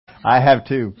I have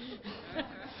too.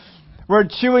 We're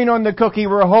chewing on the cookie,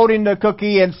 we're holding the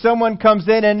cookie, and someone comes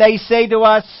in and they say to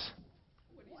us,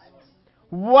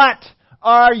 "What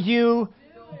are you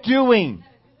doing?"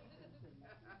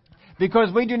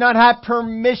 Because we do not have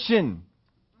permission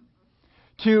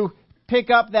to pick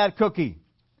up that cookie.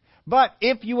 But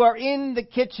if you are in the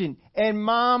kitchen and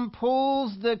Mom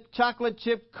pulls the chocolate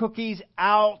chip cookies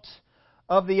out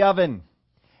of the oven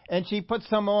and she puts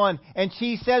some on and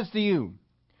she says to you,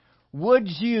 "Would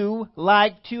you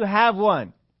like to have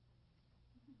one?"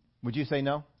 Would you say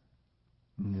no?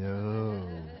 No.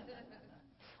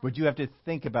 Would you have to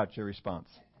think about your response?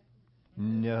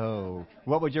 No.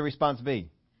 What would your response be?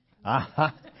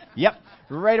 Yep.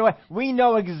 Right away. We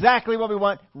know exactly what we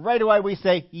want. Right away we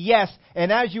say yes.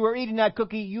 And as you are eating that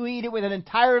cookie, you eat it with an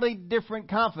entirely different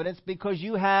confidence because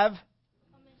you have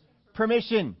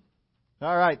permission.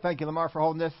 All right. Thank you, Lamar, for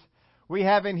holding this. We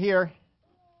have in here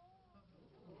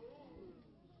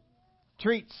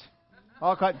treats.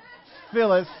 All cut.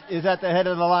 Phyllis is at the head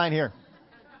of the line here.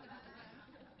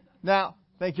 Now,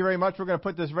 thank you very much. We're going to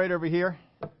put this right over here.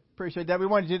 Appreciate that. We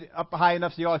wanted you up high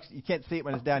enough so you can't see it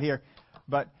when it's down here.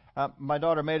 But my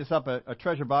daughter made us up a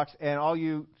treasure box, and all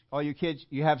you kids,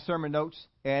 you have sermon notes.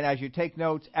 And as you take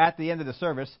notes at the end of the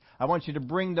service, I want you to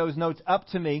bring those notes up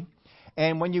to me.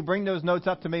 And when you bring those notes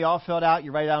up to me, all filled out,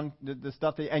 you write down the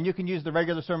stuff. And you can use the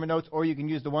regular sermon notes, or you can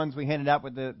use the ones we handed out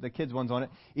with the kids' ones on it.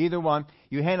 Either one.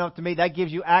 You hand up to me. That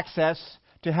gives you access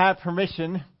to have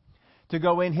permission to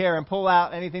go in here and pull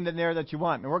out anything in there that you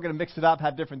want. And we're going to mix it up,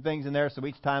 have different things in there, so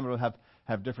each time it'll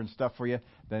have different stuff for you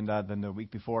than the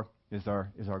week before is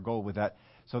our goal with that.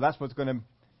 So that's what's going to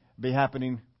be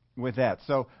happening with that.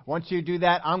 So once you do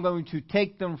that, I'm going to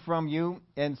take them from you,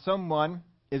 and someone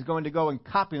is going to go and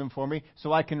copy them for me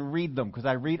so I can read them, because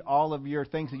I read all of your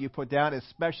things that you put down,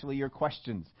 especially your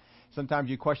questions. Sometimes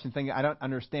you question things, I don't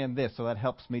understand this, so that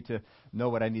helps me to know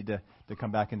what I need to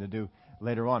come back and to do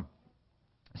later on.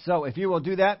 So if you will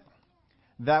do that,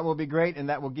 that will be great, and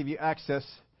that will give you access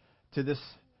to this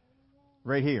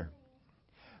right here.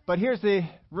 But here's the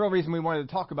real reason we wanted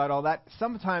to talk about all that.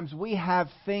 Sometimes we have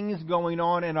things going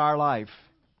on in our life.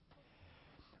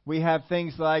 We have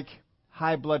things like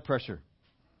high blood pressure.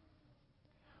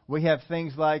 We have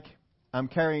things like I'm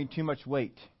carrying too much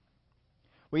weight.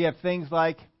 We have things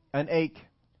like an ache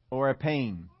or a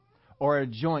pain, or a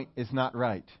joint is not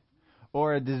right,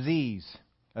 or a disease,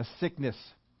 a sickness,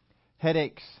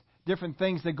 headaches, different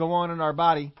things that go on in our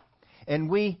body, and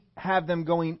we have them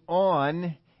going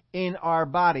on in our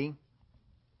body.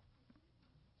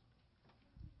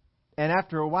 And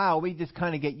after a while, we just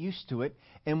kind of get used to it,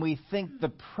 and we think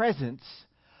the presence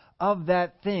of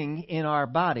that thing in our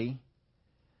body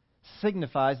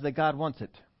signifies that God wants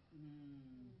it.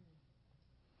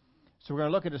 So we're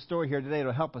going to look at a story here today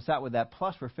that'll help us out with that.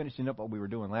 Plus, we're finishing up what we were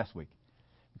doing last week.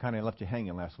 We kind of left you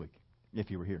hanging last week,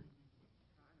 if you were here.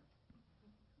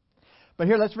 But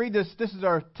here, let's read this. This is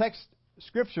our text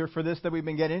scripture for this that we've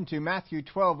been getting into. Matthew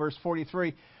 12, verse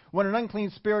 43. When an unclean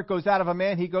spirit goes out of a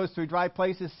man, he goes through dry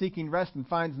places seeking rest and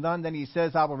finds none. Then he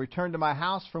says, "I will return to my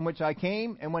house from which I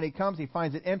came." And when he comes, he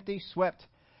finds it empty, swept,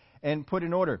 and put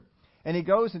in order. And he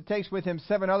goes and takes with him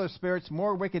 7 other spirits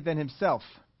more wicked than himself.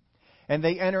 And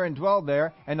they enter and dwell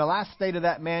there. And the last state of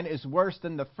that man is worse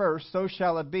than the first. So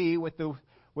shall it be with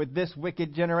this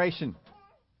wicked generation.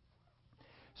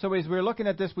 So as we were looking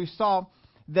at this, we saw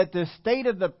that the state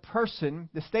of the person,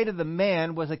 the state of the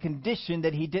man, was a condition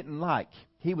that he didn't like.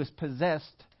 He was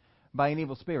possessed by an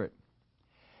evil spirit.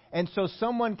 And so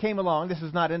someone came along. This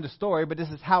is not in the story, but this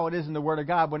is how it is in the Word of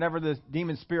God. Whenever the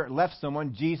demon spirit left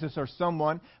someone, Jesus or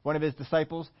someone, one of his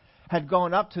disciples, had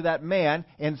gone up to that man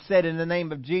and said in the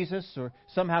name of Jesus, or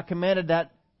somehow commanded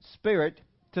that spirit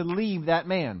to leave that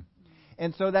man.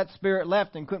 And so that spirit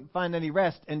left and couldn't find any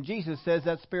rest. And Jesus says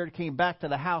that spirit came back to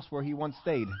the house where he once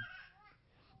stayed.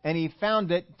 And he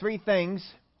found it 3 things: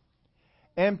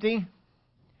 empty,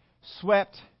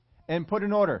 swept, and put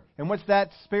in order. And what's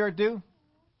that spirit do?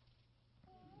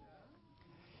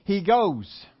 He goes.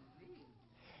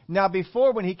 Now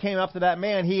before, when he came up to that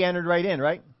man, he entered right in,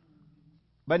 right?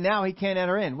 But now he can't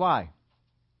enter in. Why?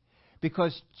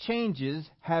 Because changes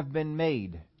have been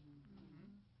made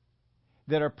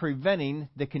that are preventing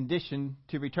the condition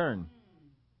to return.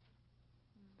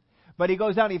 But he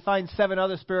goes out and he finds 7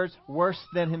 other spirits worse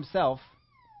than himself,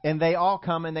 and they all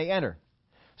come and they enter.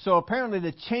 So apparently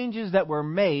the changes that were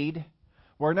made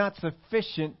were not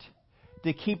sufficient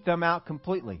to keep them out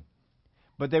completely,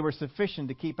 but they were sufficient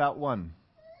to keep out one.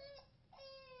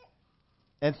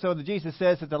 And so Jesus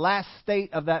says that the last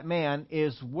state of that man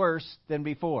is worse than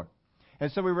before.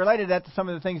 And so we related that to some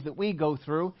of the things that we go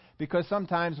through, because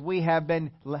sometimes we have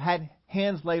had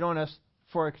hands laid on us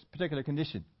for a particular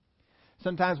condition.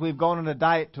 Sometimes we've gone on a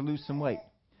diet to lose some weight.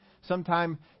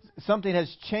 Sometimes something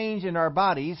has changed in our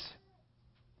bodies.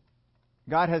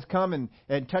 God has come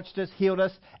and touched us, healed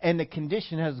us, and the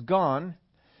condition has gone.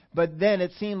 But then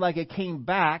it seemed like it came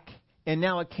back, and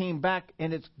now it came back,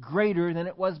 and it's greater than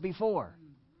it was before.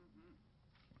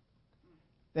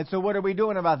 And so what are we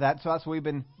doing about that? So that's what we've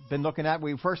been looking at.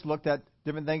 We first looked at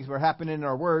different things that were happening in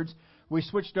our words. We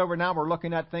switched over. Now we're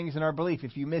looking at things in our belief.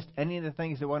 If you missed any of the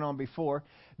things that went on before,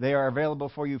 they are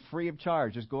available for you free of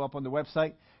charge. Just go up on the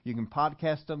website. You can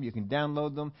podcast them. You can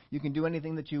download them. You can do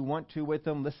anything that you want to with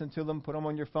them. Listen to them. Put them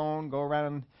on your phone. Go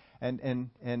around and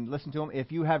listen to them.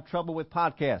 If you have trouble with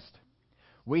podcast,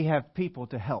 we have people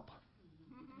to help.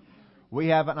 We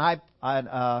have an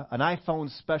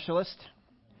iPhone specialist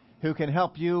who can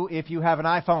help you if you have an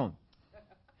iPhone.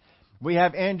 We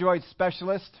have Android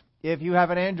specialists if you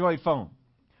have an Android phone.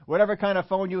 Whatever kind of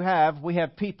phone you have, we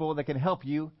have people that can help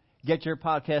you get your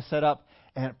podcast set up.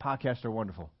 And podcasts are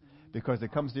wonderful because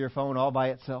it comes to your phone all by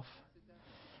itself.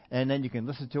 And then you can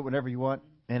listen to it whenever you want,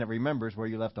 and it remembers where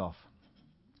you left off.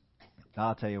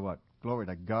 I'll tell you what, glory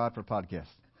to God for podcasts.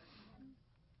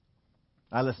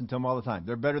 I listen to them all the time.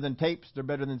 They're better than tapes. They're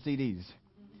better than CDs.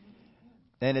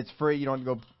 And it's free. You don't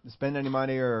go spend any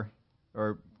money or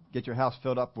get your house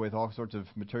filled up with all sorts of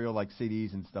material like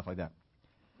CDs and stuff like that.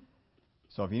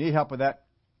 So if you need help with that,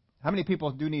 how many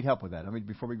people do need help with that? I mean,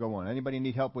 before we go on, anybody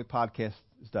need help with podcast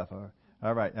stuff?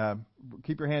 All right.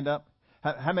 Keep your hand up.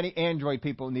 How many Android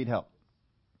people need help?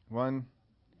 1,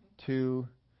 2,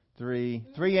 3.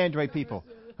 3 Android people.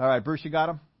 All right, Bruce, you got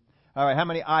them? All right, how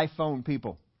many iPhone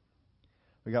people?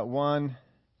 We got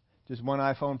just one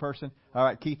iPhone person. All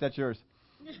right, Keith, that's yours.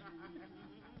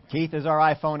 Keith is our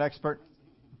iPhone expert.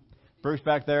 Bruce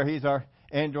back there, he's our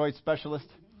Android specialist.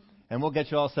 And we'll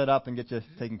get you all set up and get you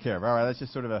taken care of. All right, that's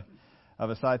just sort of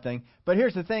a side thing. But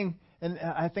here's the thing, and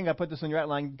I think I put this on your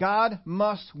outline. God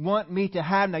must want me to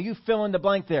have. Now, you fill in the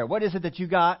blank there. What is it that you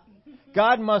got?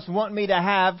 God must want me to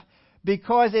have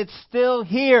because it's still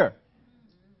here.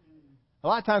 A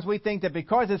lot of times we think that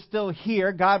because it's still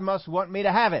here, God must want me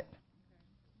to have it.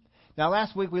 Now,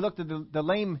 last week we looked at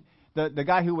the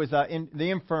guy who was the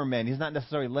infirm man. He's not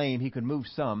necessarily lame. He could move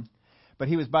some. But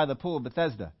he was by the pool of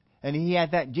Bethesda. And he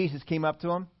had that. Jesus came up to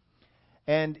him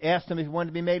and asked him if he wanted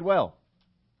to be made well.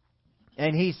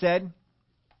 And he said,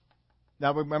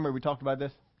 now remember we talked about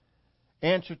this?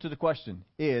 Answer to the question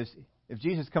is, if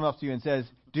Jesus comes up to you and says,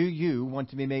 do you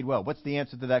want to be made well? What's the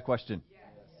answer to that question? Yes.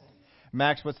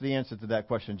 Max, what's the answer to that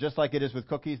question? Just like it is with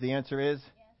cookies, the answer is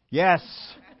yes.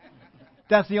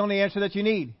 That's the only answer that you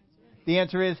need. The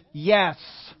answer is yes.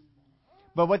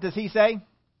 But what does he say?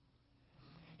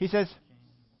 He says,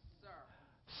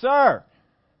 Sir,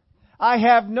 I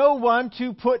have no one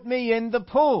to put me in the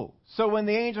pool. So when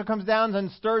the angel comes down and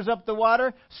stirs up the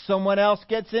water, someone else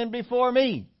gets in before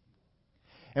me.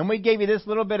 And we gave you this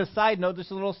little bit of side note, just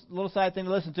a little side thing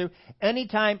to listen to.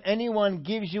 Anytime anyone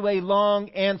gives you a long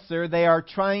answer, they are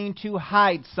trying to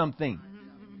hide something.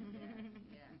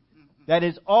 That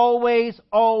is always,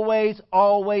 always,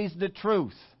 always the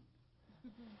truth.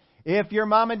 If your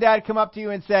mom and dad come up to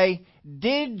you and say,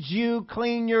 did you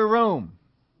clean your room?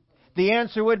 The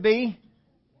answer would be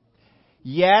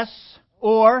yes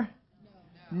or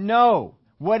no.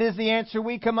 What is the answer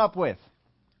we come up with?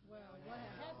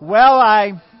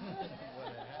 What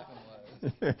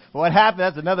happened?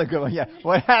 That's another good one. Yeah.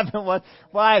 What happened was,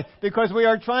 why? Because we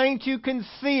are trying to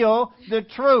conceal the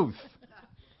truth.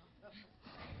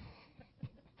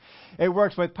 It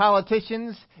works with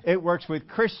politicians. It works with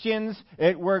Christians.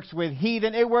 It works with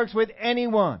heathen. It works with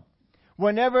anyone.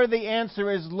 Whenever the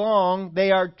answer is long,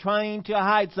 they are trying to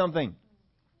hide something.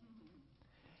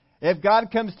 If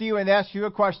God comes to you and asks you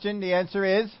a question, the answer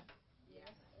is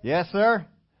yes, sir.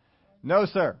 No,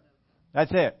 sir.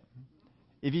 That's it.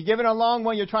 If you give it a long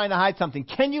one, you're trying to hide something.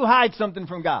 Can you hide something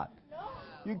from God?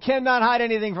 No. You cannot hide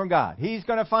anything from God. He's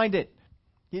going to find it.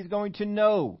 He's going to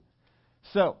know.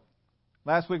 So,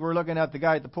 last week we were looking at the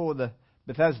guy at the pool of the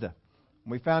Bethesda.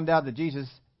 We found out that Jesus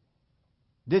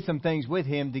did some things with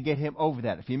him to get him over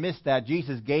that. If you missed that,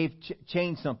 Jesus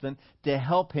changed something to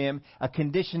help him, a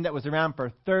condition that was around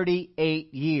for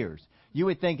 38 years. You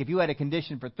would think if you had a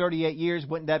condition for 38 years,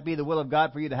 wouldn't that be the will of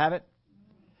God for you to have it?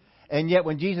 And yet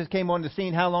when Jesus came on the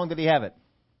scene, how long did he have it?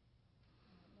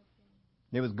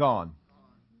 It was gone.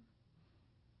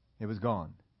 It was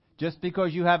gone. Just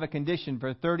because you have a condition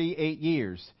for 38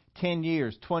 years, 10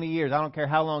 years, 20 years, I don't care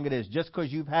how long it is, just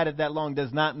because you've had it that long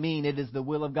does not mean it is the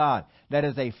will of God. That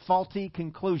is a faulty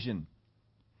conclusion.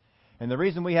 And the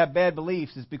reason we have bad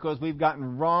beliefs is because we've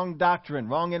gotten wrong doctrine,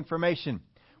 wrong information.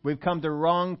 We've come to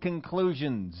wrong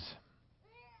conclusions.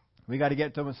 We got to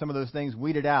get some of those things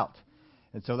weeded out.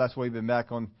 And so that's why we've been back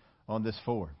on this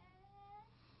for.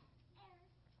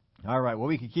 All right, well,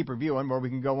 we can keep reviewing or we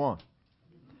can go on.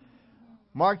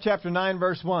 Mark chapter 9,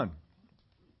 verse 1.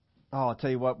 Oh, I'll tell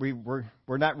you what, we're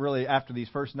not really after these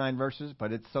first 9 verses,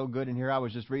 but it's so good in here. I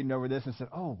was just reading over this and said,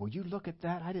 oh, will you look at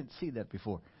that? I didn't see that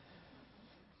before.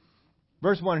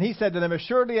 Verse 1, he said to them,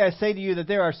 assuredly I say to you that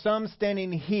there are some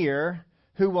standing here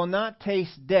who will not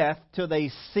taste death till they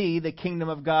see the kingdom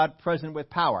of God present with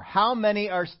power. How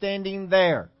many are standing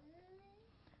there?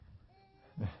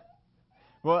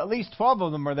 Well, at least 12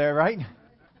 of them are there, right?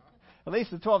 At least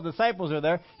the 12 disciples are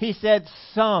there. He said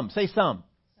some. Say some.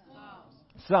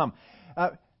 Some.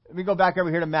 Let me go back over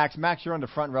here to Max. Max, you're on the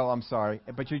front row. I'm sorry.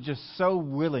 But you're just so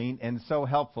willing and so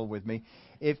helpful with me.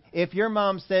 If your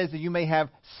mom says that you may have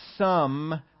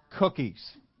some cookies,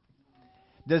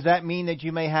 does that mean that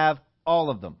you may have all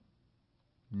of them?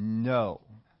 No.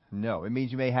 No. It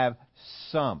means you may have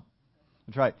some.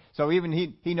 That's right. So even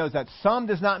he knows that some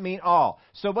does not mean all.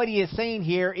 So what he is saying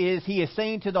here is he is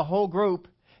saying to the whole group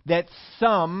that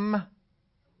some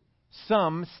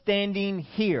standing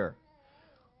here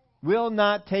will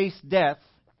not taste death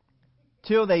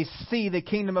till they see the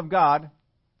kingdom of God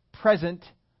present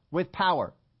with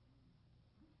power.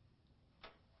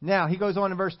 Now, he goes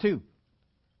on in verse 2.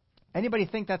 Anybody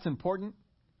think that's important?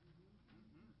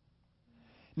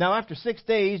 Now, after 6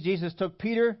 days, Jesus took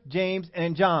Peter, James,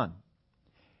 and John.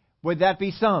 Would that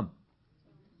be some?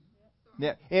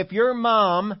 Yeah. If your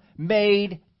mom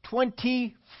made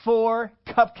 24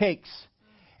 cupcakes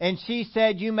and she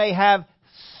said you may have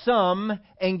some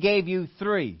and gave you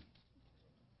 3.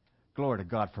 Glory to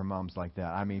God for moms like that.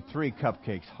 I mean, 3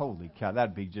 cupcakes. Holy cow,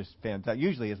 that'd be just fantastic.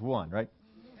 Usually it's 1, right?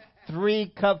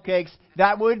 3 cupcakes,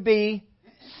 that would be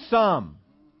some.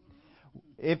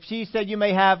 If she said you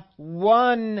may have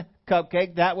 1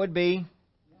 cupcake, that would be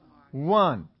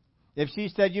 1. If she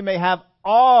said you may have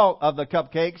all of the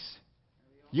cupcakes,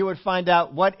 you would find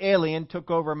out what alien took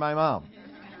over my mom.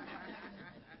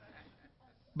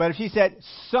 But if she said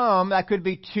some, that could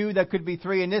be 2, that could be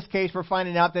 3. In this case, we're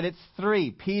finding out that it's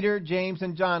 3. Peter, James,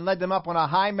 and John led them up on a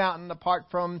high mountain apart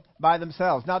from by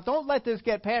themselves. Now, don't let this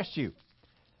get past you.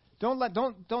 Don't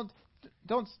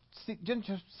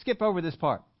skip over this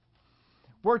part.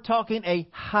 We're talking a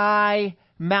high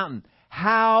mountain.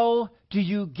 How do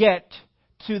you get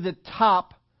to the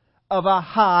top of a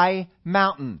high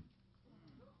mountain?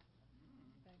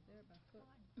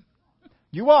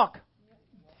 You walk.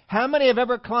 How many have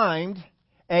ever climbed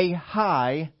a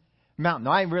high mountain?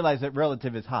 Now, I realize that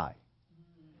relative is high.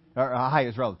 Or high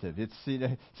is relative. It's,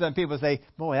 some people say,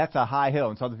 boy, that's a high hill.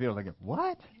 And some other people are like,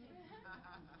 what?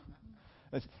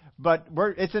 But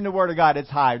it's in the Word of God. It's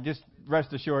high. Just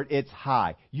rest assured, it's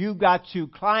high. You've got to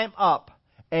climb up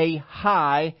a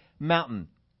high mountain.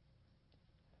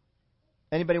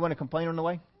 Anybody want to complain on the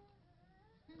way?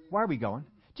 Why are we going?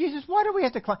 Jesus, why do we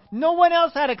have to climb? No one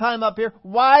else had to climb up here.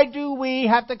 Why do we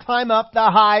have to climb up the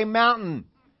high mountain?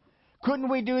 Couldn't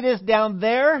we do this down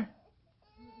there?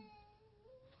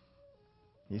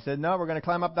 He said, no, we're going to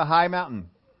climb up the high mountain.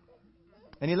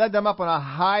 And he led them up on a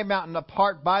high mountain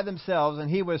apart by themselves, and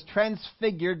he was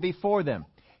transfigured before them.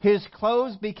 His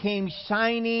clothes became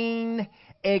shining,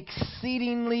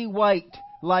 exceedingly white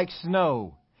like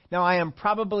snow. Now, I am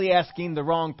probably asking the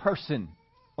wrong person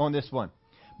on this one.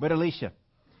 But Alicia,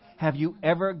 have you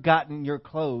ever gotten your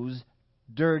clothes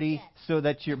dirty so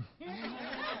that you're...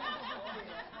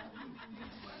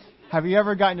 Have you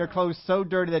ever gotten your clothes so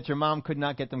dirty that your mom could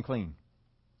not get them clean?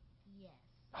 Yes.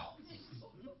 Oh,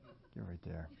 you're right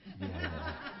there. Yeah.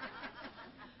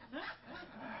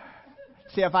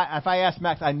 See, if I asked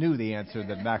Max, I knew the answer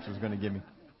that Max was going to give me.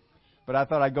 But I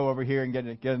thought I'd go over here and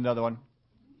get another one.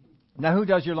 Now, who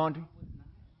does your laundry?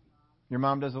 Your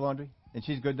mom does the laundry? And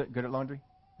she's good at laundry?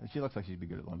 She looks like she'd be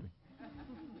good at laundry.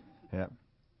 Yeah.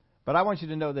 But I want you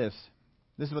to know this.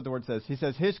 This is what the Word says. He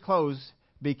says, his clothes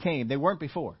became, they weren't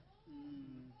before.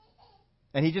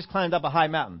 And he just climbed up a high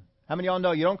mountain. How many of y'all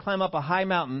know you don't climb up a high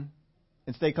mountain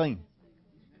and stay clean?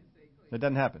 That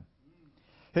doesn't happen.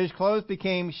 His clothes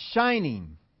became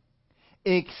shining,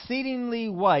 exceedingly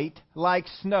white like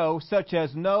snow, such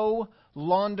as no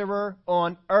launderer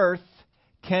on earth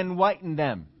can whiten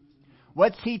them.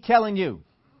 What's he telling you?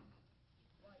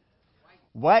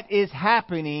 What is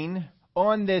happening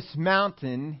on this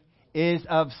mountain is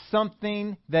of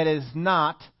something that is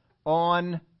not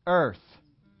on earth.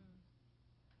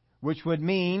 Which would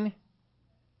mean,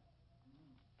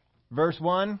 verse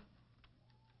 1,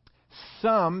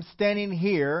 some standing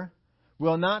here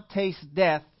will not taste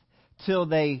death till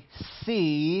they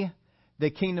see the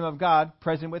kingdom of God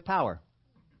present with power.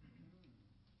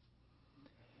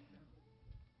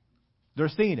 They're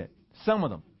seeing it. Some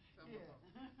of them.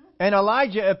 And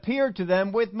Elijah appeared to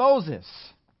them with Moses.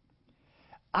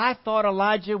 I thought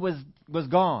Elijah was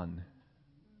gone.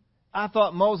 I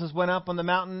thought Moses went up on the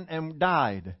mountain and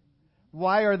died.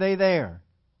 Why are they there?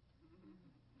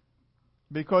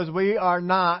 Because we are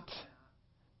not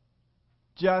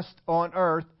just on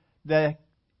earth. The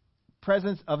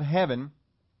presence of heaven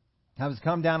has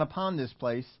come down upon this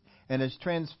place and has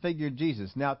transfigured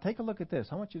Jesus. Now, take a look at this.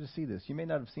 I want you to see this. You may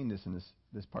not have seen this in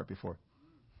this part before.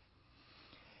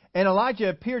 And Elijah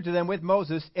appeared to them with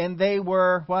Moses, and they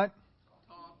were, what?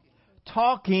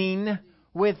 Talking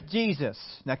with Jesus.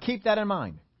 Now, keep that in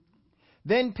mind.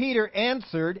 Then Peter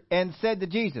answered and said to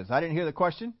Jesus, I didn't hear the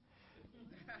question.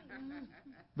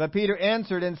 But Peter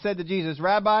answered and said to Jesus,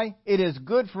 Rabbi, it is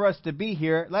good for us to be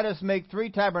here. Let us make 3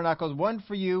 tabernacles, one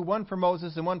for you, one for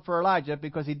Moses, and one for Elijah,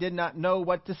 because he did not know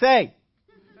what to say.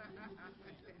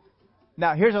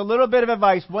 Now, here's a little bit of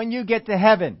advice. When you get to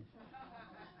heaven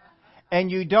and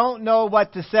you don't know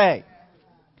what to say,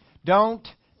 don't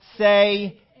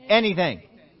say anything.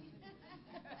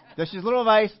 This is a little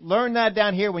advice. Learn that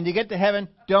down here. When you get to heaven,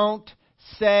 don't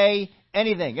say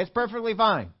anything. It's perfectly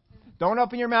fine. Don't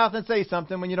open your mouth and say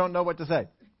something when you don't know what to say.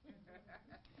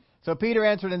 So Peter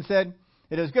answered and said,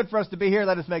 it is good for us to be here.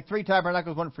 Let us make 3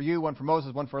 tabernacles, one for you, one for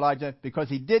Moses, one for Elijah, because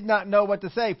he did not know what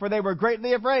to say, for they were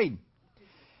greatly afraid.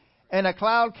 And a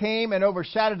cloud came and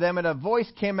overshadowed them, and a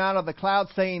voice came out of the cloud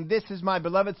saying, this is my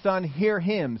beloved Son, hear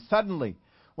him. Suddenly,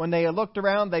 when they looked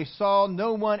around, they saw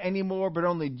no one anymore, but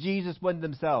only Jesus with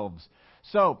themselves.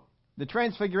 So, the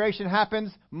transfiguration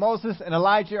happens. Moses and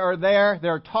Elijah are there.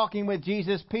 They're talking with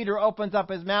Jesus. Peter opens up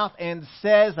his mouth and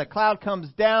says, a cloud comes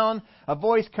down. A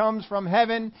voice comes from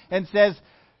heaven and says,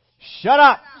 shut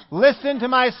up. Listen to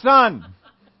my son.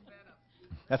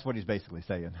 That's what he's basically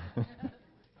saying.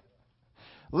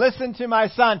 Listen to my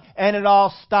son. And it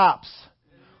all stops.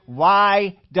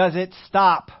 Why does it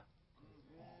stop?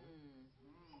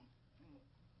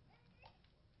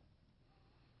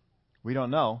 We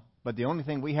don't know. But the only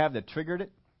thing we have that triggered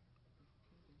it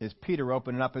is Peter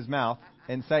opening up his mouth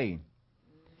and saying.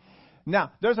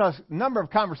 Now, there's a number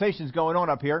of conversations going on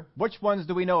up here. Which ones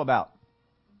do we know about?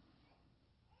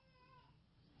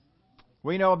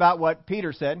 We know about what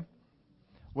Peter said.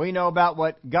 We know about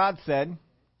what God said.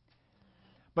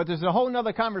 But there's a whole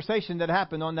other conversation that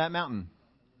happened on that mountain.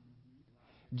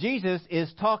 Jesus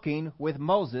is talking with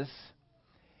Moses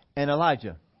and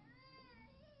Elijah.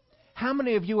 How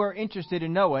many of you are interested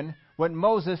in knowing what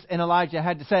Moses and Elijah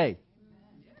had to say?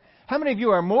 How many of you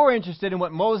are more interested in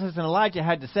what Moses and Elijah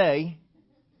had to say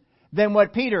than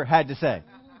what Peter had to say?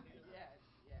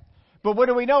 But what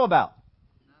do we know about?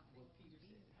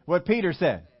 What Peter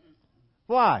said.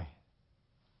 Why?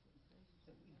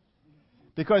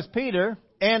 Because Peter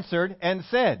answered and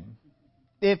said.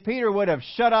 If Peter would have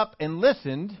shut up and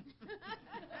listened,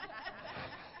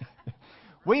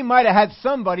 we might have had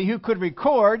somebody who could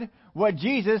record what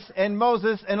Jesus and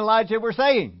Moses and Elijah were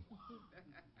saying.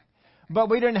 But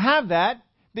we didn't have that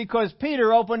because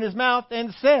Peter opened his mouth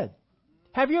and said.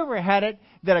 Have you ever had it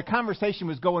that a conversation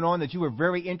was going on that you were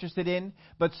very interested in,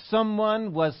 but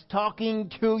someone was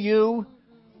talking to you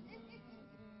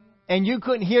and you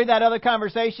couldn't hear that other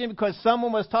conversation because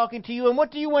someone was talking to you? And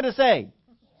what do you want to say?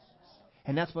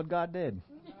 And that's what God did.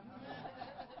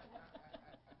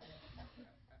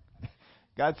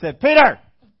 God said, Peter,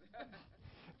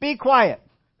 be quiet.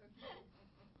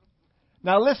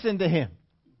 Now listen to him.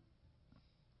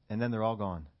 And then they're all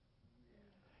gone.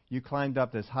 You climbed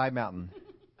up this high mountain.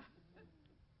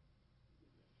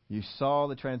 You saw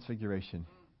the transfiguration.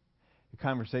 The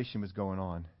conversation was going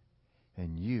on.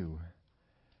 And you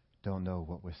don't know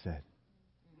what was said.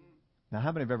 Now,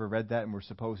 how many have ever read that and were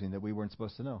supposing that we weren't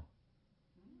supposed to know?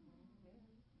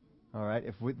 All right.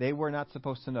 If they were not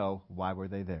supposed to know, why were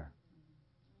they there?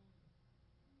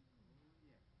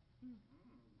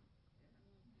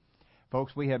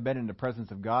 Folks, we have been in the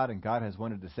presence of God, and God has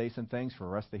wanted to say some things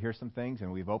for us to hear some things, and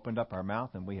we've opened up our mouth,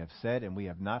 and we have said, and we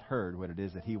have not heard what it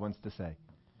is that He wants to say.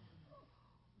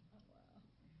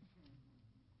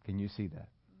 Can you see that?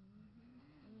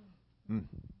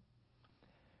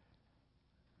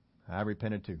 I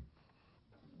repented too.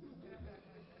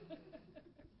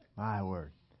 My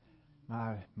word.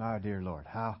 My dear Lord.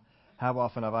 How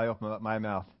often have I opened up my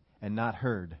mouth and not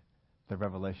heard the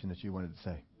revelation that you wanted to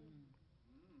say?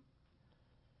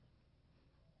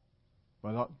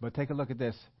 But take a look at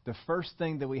this. The first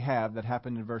thing that we have that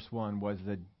happened in verse 1 was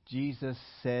that Jesus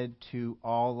said to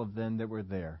all of them that were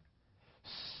there,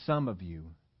 some of you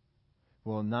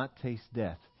will not taste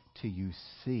death till you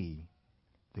see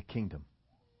the kingdom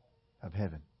of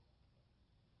heaven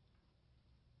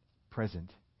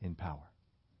present in power.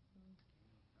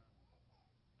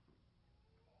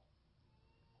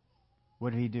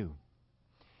 What did he do?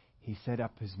 He set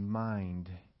up his mind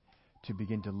to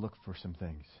begin to look for some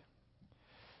things.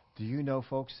 Do you know,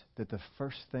 folks, that the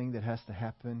first thing that has to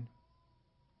happen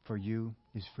for you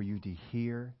is for you to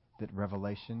hear that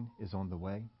revelation is on the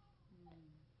way?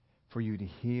 For you to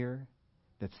hear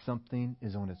that something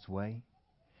is on its way?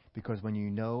 Because when you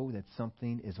know that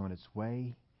something is on its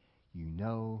way, you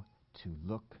know to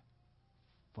look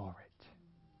for it.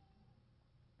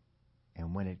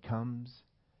 And when it comes,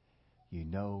 you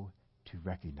know to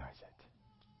recognize it.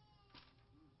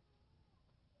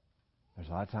 There's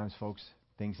a lot of times, folks,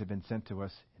 things have been sent to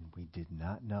us and we did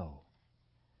not know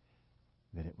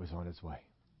that it was on its way.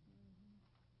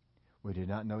 We did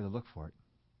not know to look for it.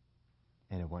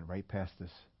 And it went right past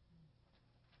us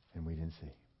and we didn't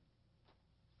see.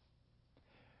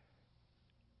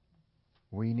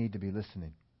 We need to be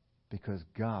listening because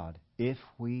God, if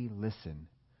we listen,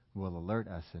 will alert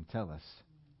us and tell us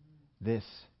this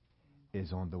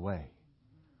is on the way.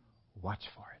 Watch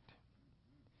for it.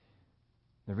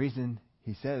 The reason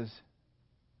he says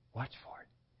watch for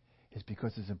it is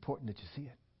because it's important that you see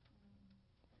it.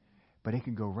 But it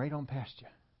can go right on past you.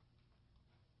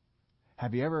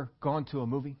 Have you ever gone to a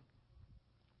movie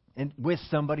and with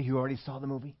somebody who already saw the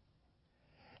movie?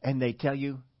 And they tell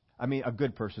you, I mean, a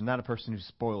good person, not a person who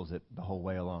spoils it the whole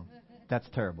way along. That's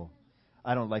terrible.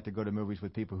 I don't like to go to movies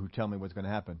with people who tell me what's going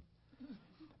to happen.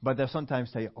 But they'll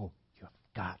sometimes say, oh, you've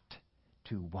got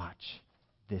to watch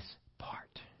this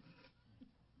part.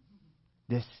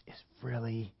 This is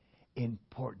really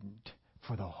important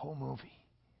for the whole movie.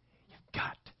 You've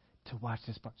got to watch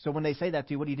this part. So when they say that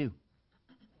to you, what do?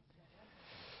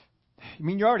 I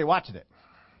mean, you're already watching it.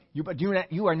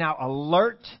 You are now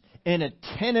alert and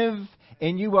attentive,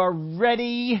 and you are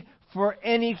ready for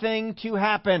anything to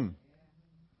happen.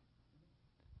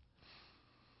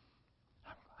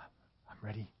 I'm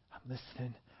ready. I'm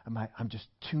listening. I'm just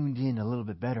tuned in a little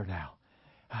bit better now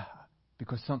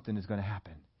because something is going to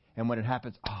happen. And when it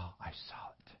happens, oh, I saw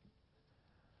it.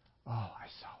 Oh, I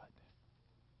saw it.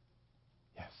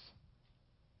 Yes.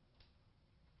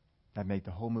 That made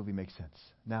the whole movie make sense.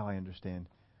 Now I understand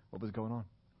what was going on.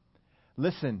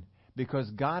 Listen, because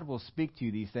God will speak to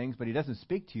you these things, but He doesn't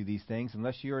speak to you these things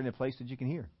unless you're in a place that you can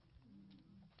hear.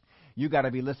 You got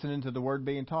to be listening to the Word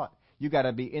being taught. You got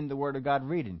to be in the Word of God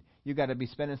reading. You got to be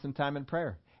spending some time in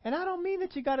prayer. And I don't mean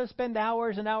that you got to spend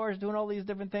hours and hours doing all these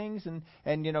different things,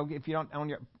 and you know, if you don't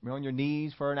on your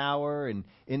knees for an hour and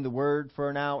in the Word for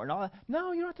an hour and all that.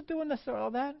 No, you don't have to do necessarily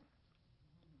all that.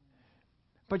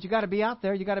 But you got to be out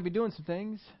there. You got to be doing some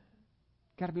things.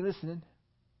 You got to be listening.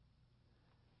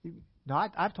 Now,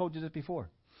 I've told you this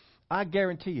before. I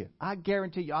guarantee you.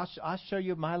 I'll show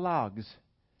you my logs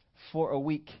for a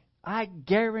week. I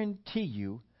guarantee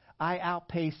you, I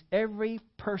outpace every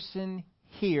person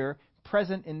here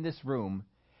present in this room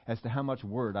as to how much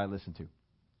word I listen to.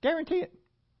 Guarantee it.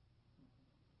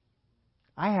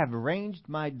 I have arranged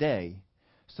my day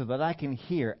so that I can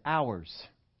hear hours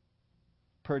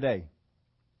per day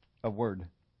of word.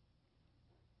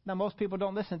 Now, most people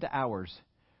don't listen to hours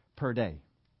per day.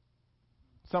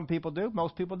 Some people do.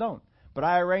 Most people don't. But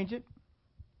I arrange it.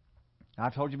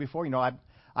 I've told you before, you know,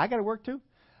 I got to work too.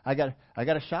 I got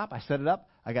a shop. I set it up.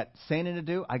 I got sanding to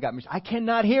do. I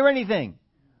cannot hear anything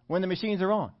when the machines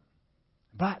are on.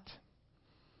 But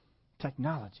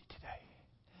technology today.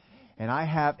 And I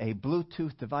have a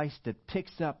Bluetooth device that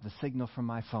picks up the signal from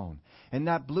my phone. And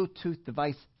that Bluetooth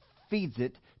device feeds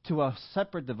it to a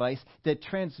separate device that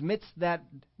transmits that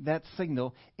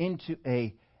signal into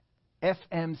a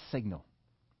FM signal.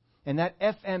 And that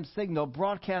FM signal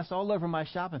broadcasts all over my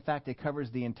shop. In fact, it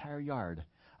covers the entire yard.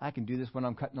 I can do this when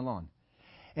I'm cutting the lawn.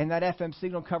 And that FM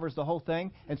signal covers the whole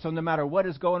thing. And so no matter what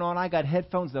is going on, I got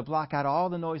headphones that block out all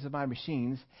the noise of my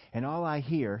machines. And all I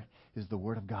hear is the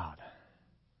Word of God.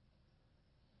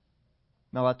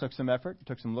 Now, that took some effort. It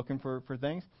took some looking for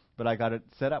things. But I got it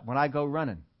set up. When I go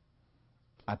running,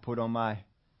 I put on my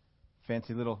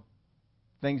fancy little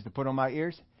things to put on my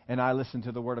ears. And I listen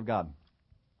to the Word of God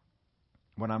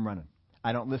when I'm running.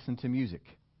 I don't listen to music.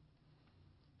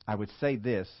 I would say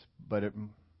this, but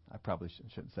I probably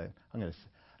shouldn't say it.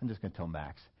 I'm just going to tell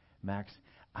Max,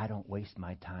 I don't waste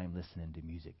my time listening to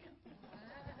music.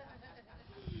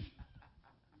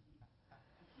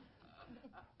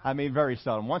 I mean, very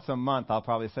seldom. Once a month, I'll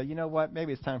probably say, you know what,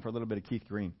 maybe it's time for a little bit of Keith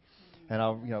Green. And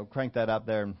I'll crank that out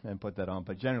there and put that on.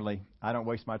 But generally, I don't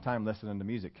waste my time listening to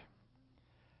music.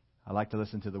 I like to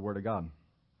listen to the Word of God.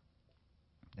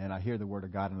 And I hear the Word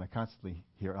of God, and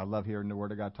I love hearing the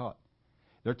Word of God taught.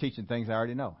 They're teaching things I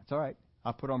already know. It's all right.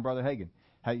 I'll put on Brother Hagin.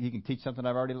 He can teach something he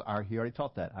already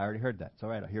taught that. I already heard that. It's all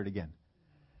right. I'll hear it again.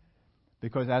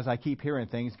 Because as I keep hearing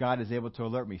things, God is able to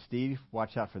alert me. Steve,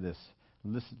 watch out for this.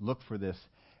 Listen, look for this.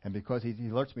 And because he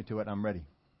alerts me to it, I'm ready.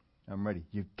 I'm ready.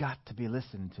 You've got to be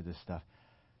listening to this stuff.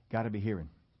 Got to be hearing.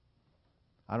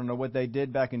 I don't know what they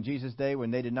did back in Jesus' day when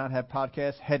they did not have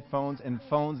podcasts, headphones, and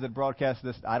phones that broadcast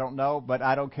this. I don't know, but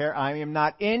I don't care. I am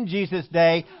not in Jesus'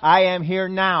 day. I am here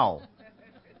now.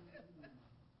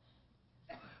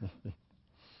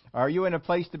 Are you in a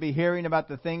place to be hearing about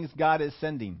the things God is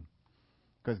sending?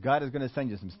 Because God is going to send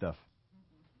you some stuff.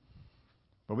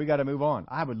 But we got to move on.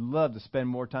 I would love to spend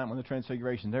more time on the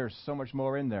Transfiguration. There's so much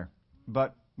more in there.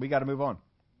 But we got to move on.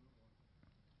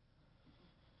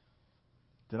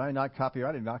 Did I not copy?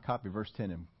 I did not copy verse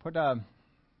 10. And put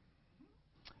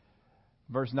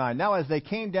verse 9. Now as they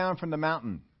came down from the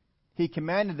mountain, he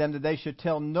commanded them that they should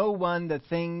tell no one the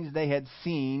things they had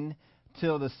seen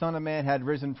till the Son of Man had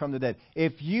risen from the dead.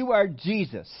 If you are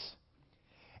Jesus,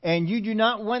 and you do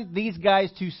not want these guys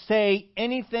to say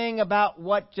anything about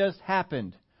what just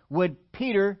happened, would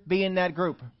Peter be in that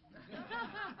group?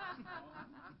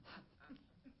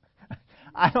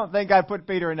 I don't think I put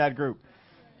Peter in that group.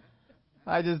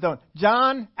 I just don't.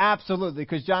 John, absolutely,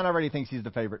 because John already thinks he's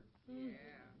the favorite.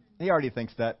 He already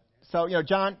thinks that. So,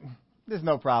 John, there's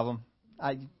no problem.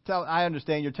 I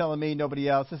understand you're telling me, nobody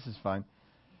else. This is fine.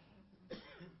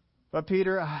 But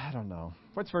Peter, I don't know.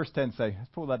 What's verse 10 say? Let's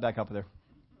pull that back up there.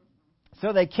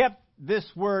 So they kept this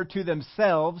word to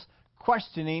themselves,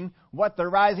 questioning what the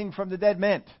rising from the dead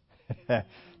meant.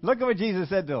 Look at what Jesus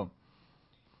said to them.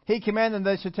 He commanded them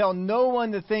they should tell no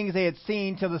one the things they had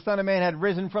seen till the Son of Man had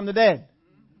risen from the dead.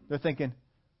 They're thinking,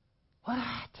 what?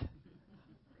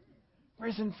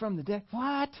 Risen from the dead?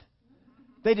 What?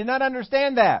 They did not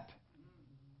understand that.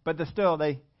 But still,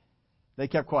 they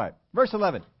kept quiet. Verse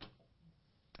 11.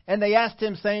 And they asked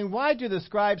him, saying, why do the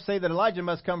scribes say that Elijah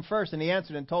must come first? And he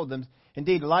answered and told them,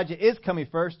 indeed, Elijah is coming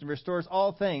first and restores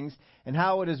all things, and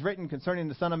how it is written concerning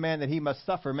the Son of Man that he must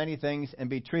suffer many things and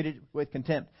be treated with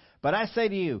contempt. But I say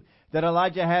to you that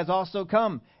Elijah has also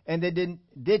come, and they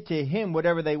did to him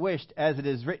whatever they wished, as it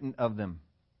is written of them,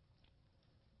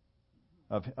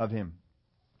 of him.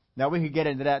 Now we could get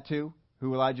into that too,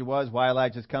 who Elijah was, why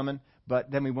Elijah's coming,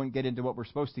 but then we wouldn't get into what we're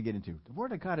supposed to get into. The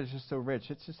Word of God is just so rich.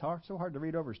 It's just so hard to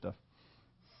read over stuff.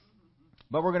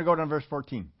 But we're going to go down to verse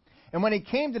 14. And when he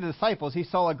came to the disciples, he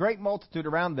saw a great multitude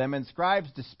around them, and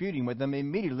scribes disputing with them.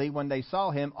 Immediately when they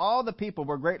saw him, all the people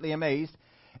were greatly amazed,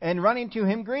 and running to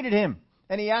him greeted him.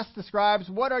 And he asked the scribes,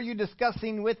 what are you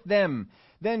discussing with them?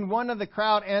 Then one of the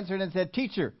crowd answered and said,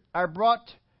 Teacher, I brought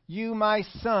you my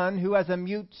son who has a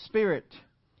mute spirit.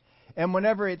 And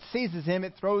whenever it seizes him,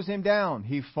 it throws him down.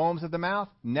 He foams at the mouth,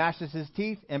 gnashes his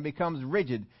teeth, and becomes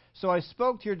rigid. So I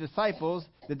spoke to your disciples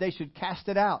that they should cast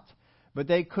it out, but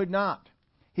they could not.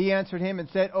 He answered him and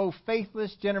said, O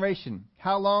faithless generation,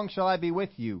 how long shall I be with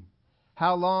you?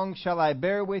 How long shall I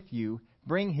bear with you?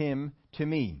 Bring him to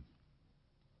me.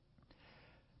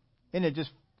 Isn't it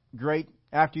just great,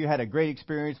 after you had a great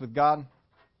experience with God,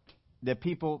 that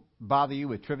people bother you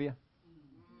with trivia?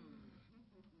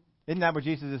 Isn't that what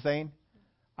Jesus is saying?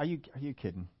 Are you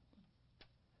kidding?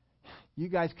 You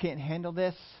guys can't handle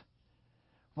this?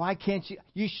 Why can't you?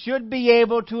 You should be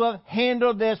able to have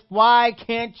handled this. Why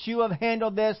can't you have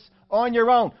handled this on your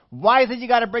own? Why is it you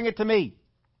got to bring it to me?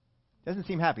 Doesn't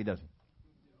seem happy, does it?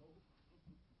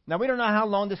 Now, we don't know how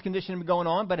long this condition had been going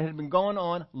on, but it had been going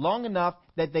on long enough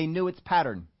that they knew its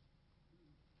pattern.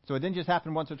 So it didn't just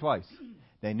happen once or twice.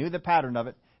 They knew the pattern of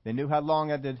it. They knew how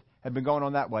long it had been going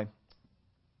on that way.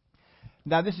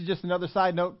 Now, this is just another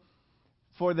side note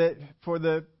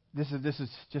this is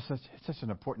just such an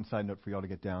important side note for you all to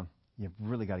get down. You've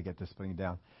really got to get this thing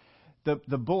down.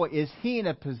 The boy, is he in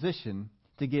a position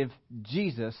to give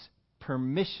Jesus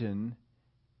permission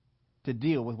to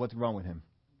deal with what's wrong with him?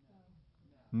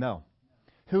 No.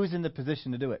 Who's in the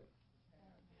position to do it?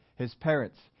 His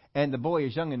parents. And the boy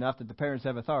is young enough that the parents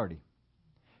have authority.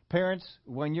 Parents,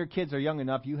 when your kids are young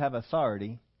enough, you have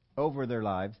authority over their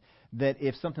lives, that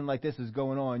if something like this is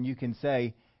going on, you can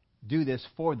say, do this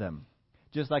for them.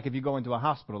 Just like if you go into a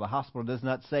hospital, the hospital does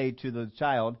not say to the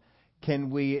child, can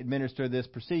we administer this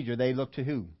procedure? They look to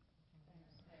who?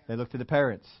 They look to the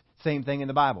parents. Same thing in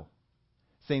the Bible.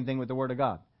 Same thing with the Word of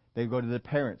God. They go to the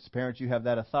parents. Parents, you have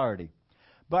that authority.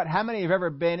 But how many have ever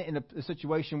been in a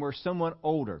situation where someone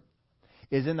older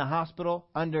is in the hospital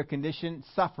under condition,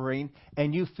 suffering,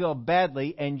 and you feel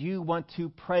badly and you want to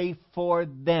pray for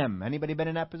them? Anybody been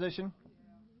in that position?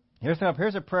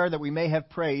 Here's a prayer that we may have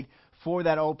prayed for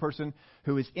that old person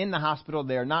who is in the hospital.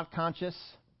 They are not conscious.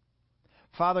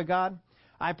 Father God,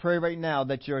 I pray right now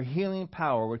that your healing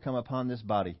power would come upon this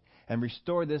body and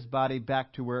restore this body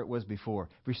back to where it was before.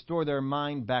 Restore their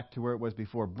mind back to where it was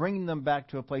before. Bring them back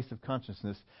to a place of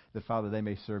consciousness that, Father, they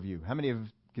may serve you. How many of you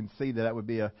can see that would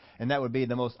be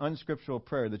the most unscriptural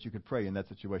prayer that you could pray in that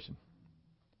situation?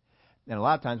 And a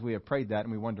lot of times we have prayed that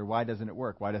and we wonder, why doesn't it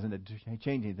work? Why doesn't it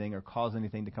change anything or cause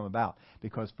anything to come about?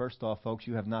 Because first off, folks,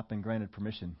 you have not been granted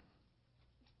permission.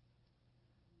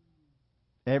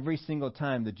 Every single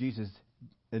time that Jesus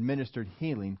administered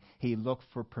healing, he looked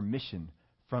for permission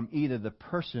from either the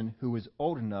person who was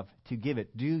old enough to give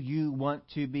it. Do you want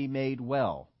to be made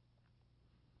well?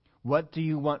 What do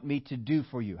you want me to do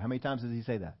for you? How many times does he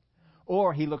say that?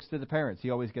 Or he looks to the parents.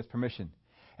 He always gets permission.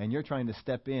 And you're trying to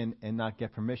step in and not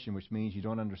get permission, which means you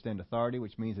don't understand authority,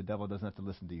 which means the devil doesn't have to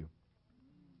listen to you.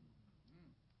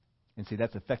 And see,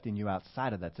 that's affecting you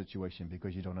outside of that situation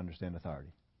because you don't understand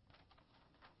authority.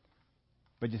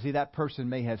 But you see, that person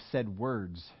may have said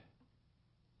words,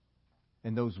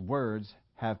 and those words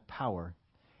have power.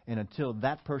 And until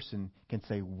that person can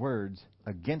say words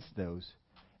against those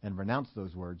and renounce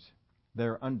those words,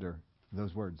 they're under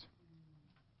those words.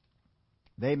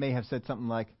 They may have said something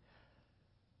like,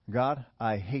 God,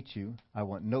 I hate you. I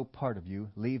want no part of you.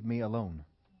 Leave me alone.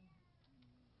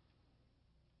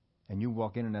 And you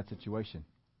walk in that situation.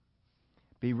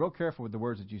 Be real careful with the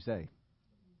words that you say.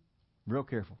 Real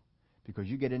careful. Because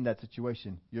you get in that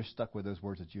situation, you're stuck with those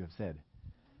words that you have said.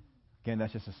 Again,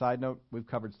 that's just a side note. We've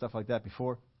covered stuff like that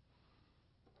before.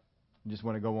 I just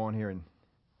want to go on here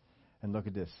and look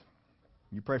at this.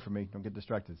 You pray for me. Don't get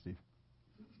distracted, Steve.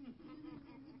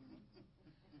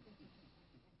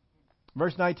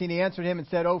 Verse 19, he answered him and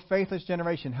said, O faithless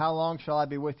generation, how long shall I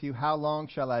be with you? How long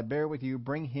shall I bear with you?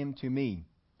 Bring him to me.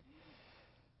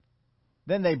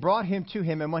 Then they brought him to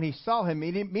him, and when he saw him,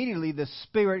 immediately the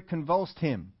spirit convulsed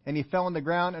him, and he fell on the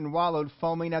ground and wallowed,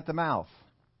 foaming at the mouth.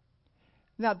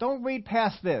 Now, don't read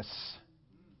past this.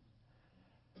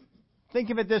 Think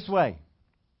of it this way.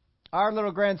 Our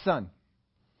little grandson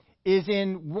is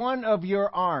in one of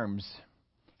your arms,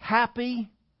 happy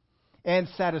and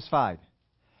satisfied,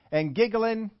 and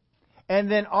giggling,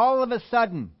 and then all of a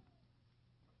sudden,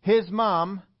 his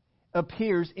mom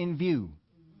appears in view.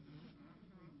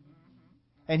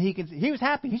 And he was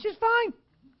happy. He's just fine.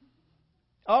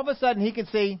 All of a sudden, he can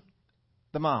see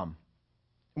the mom.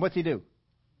 And what's he do?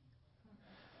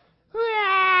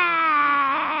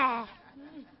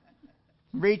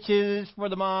 Reaches for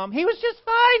the mom. He was just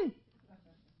fine.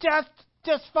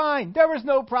 Just fine. There was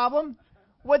no problem.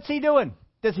 What's he doing?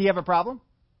 Does he have a problem?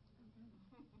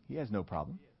 He has no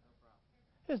problem.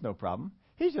 There's no problem.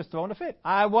 He's just throwing a fit.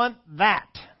 I want that.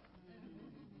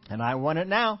 And I want it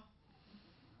now.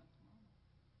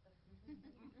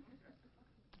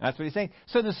 That's what he's saying.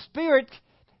 So the Spirit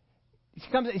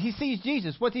comes, he sees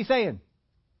Jesus. What's he saying?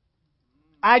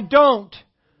 I don't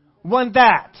want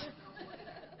that.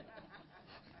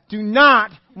 Do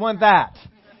not want that.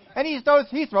 And he throws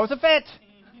a fit.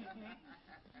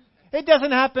 It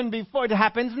doesn't happen before, it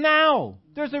happens now.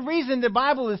 There's a reason the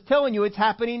Bible is telling you it's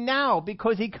happening now,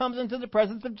 because he comes into the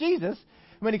presence of Jesus.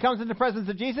 When he comes into the presence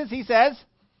of Jesus, he says,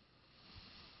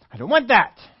 I don't want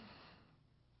that.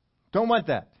 Don't want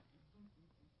that.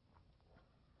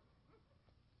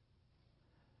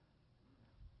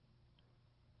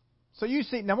 So you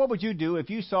see, now what would you do if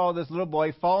you saw this little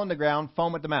boy fall on the ground,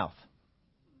 foam at the mouth?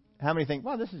 How many think,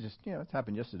 well, this is just, it's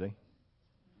happened yesterday.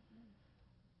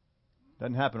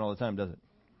 Doesn't happen all the time, does it?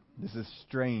 This is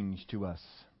strange to us.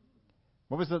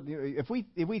 What was if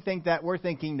we think that, we're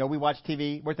thinking, we watch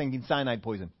TV, we're thinking cyanide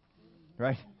poison,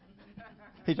 right?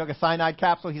 He took a cyanide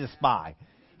capsule, he's a spy.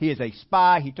 He is a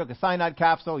spy, he took a cyanide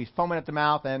capsule, he's foaming at the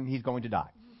mouth, and he's going to die.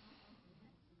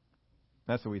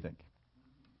 That's what we think.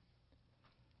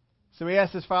 So he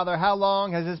asked his father, how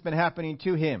long has this been happening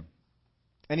to him?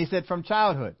 And he said, from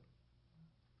childhood.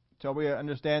 So we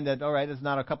understand that, all right, it's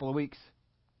not a couple of weeks,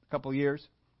 a couple of years.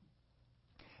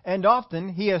 And often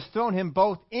he has thrown him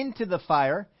both into the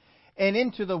fire and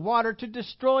into the water to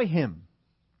destroy him.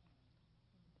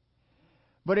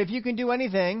 But if you can do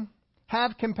anything,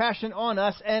 have compassion on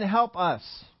us and help us.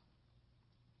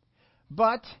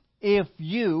 But if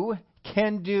you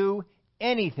can do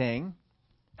anything,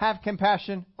 have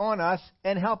compassion on us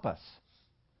and help us.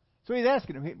 So he's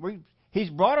asking him. He's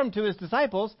brought him to his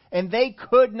disciples, and they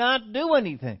could not do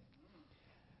anything.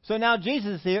 So now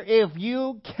Jesus is here. If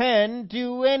you can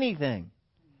do anything.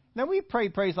 Now we pray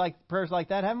prayers like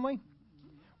that, haven't we?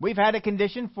 We've had a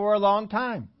condition for a long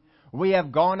time. We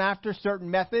have gone after certain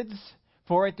methods.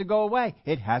 for it to go away.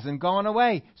 It hasn't gone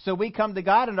away. So we come to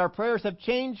God and our prayers have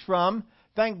changed from,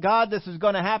 thank God this is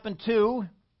going to happen, to,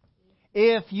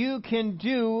 if you can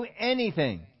do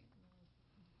anything,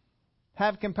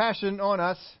 have compassion on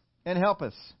us and help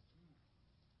us.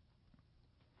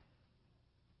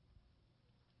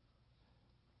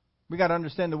 We got to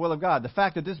understand the will of God. The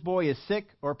fact that this boy is sick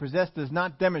or possessed does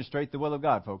not demonstrate the will of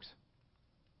God, folks.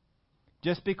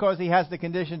 Just because he has the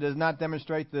condition does not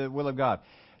demonstrate the will of God.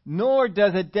 Nor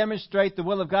does it demonstrate the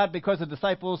will of God because the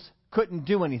disciples couldn't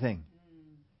do anything.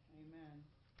 Amen.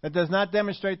 It does not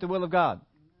demonstrate the will of God.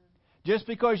 Just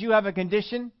because you have a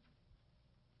condition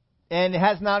and it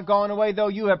has not gone away, though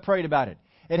you have prayed about it.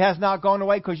 It has not gone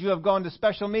away because you have gone to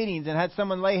special meetings and had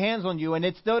someone lay hands on you and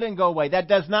it still didn't go away. That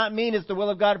does not mean it's the will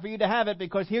of God for you to have it,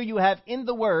 because here you have in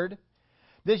the Word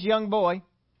this young boy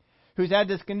who's had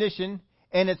this condition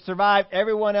and it survived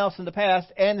everyone else in the past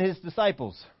and his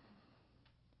disciples.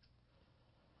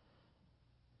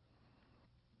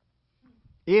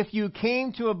 If you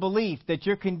came to a belief that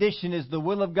your condition is the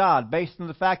will of God based on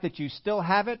the fact that you still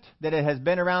have it, that it has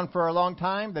been around for a long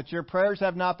time, that your prayers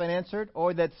have not been answered,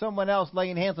 or that someone else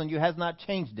laying hands on you has not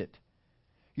changed it,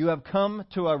 you have come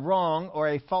to a wrong or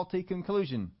a faulty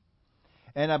conclusion,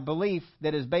 and a belief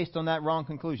that is based on that wrong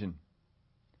conclusion.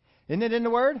 Isn't it in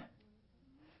the Word?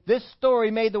 This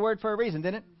story made the Word for a reason,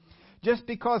 didn't it? Just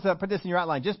because, put this in your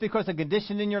outline, just because a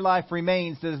condition in your life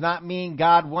remains does not mean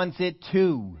God wants it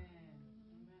to.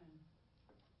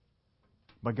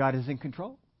 But God is in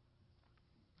control.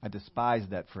 I despise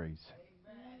that phrase,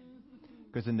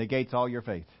 because it negates all your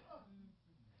faith.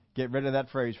 Get rid of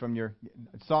that phrase from your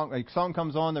song. A song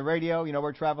comes on the radio. You know,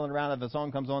 we're traveling around. If a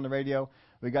song comes on the radio,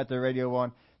 we got the radio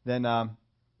on, then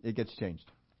it gets changed.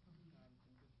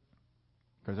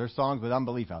 Because there's songs with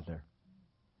unbelief out there.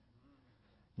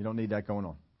 You don't need that going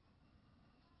on.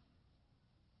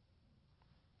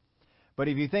 But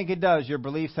if you think it does, your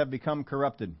beliefs have become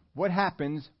corrupted. What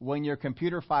happens when your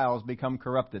computer files become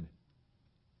corrupted?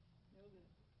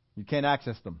 You can't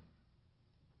access them.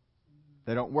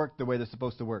 They don't work the way they're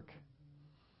supposed to work.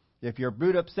 If your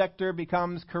boot up sector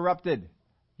becomes corrupted,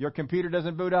 your computer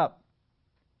doesn't boot up.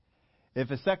 If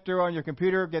a sector on your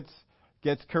computer gets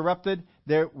corrupted,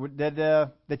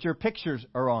 that your pictures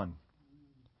are on,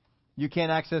 you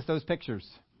can't access those pictures.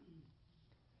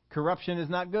 Corruption is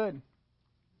not good.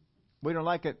 We don't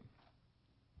like it.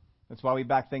 That's why we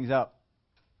back things up.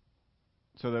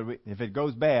 So that if it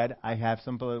goes bad, I have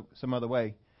some other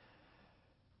way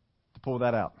to pull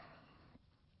that out.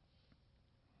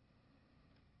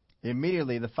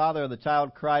 Immediately, the father of the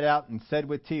child cried out and said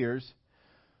with tears,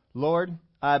 "Lord,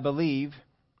 I believe.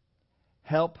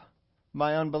 Help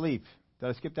my unbelief." Did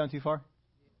I skip down too far?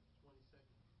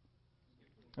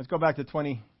 Let's go back to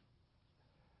 23.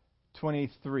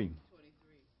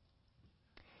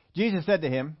 Jesus said to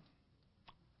him,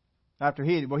 after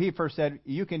he first said,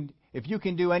 if you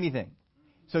can do anything.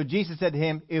 So Jesus said to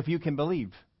him, if you can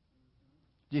believe.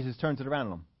 Jesus turns it around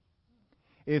on him.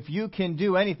 If you can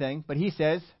do anything, but he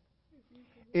says,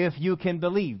 if you can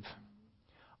believe.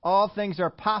 All things are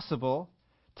possible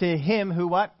to him who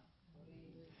what?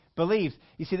 Believes.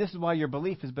 You see, this is why your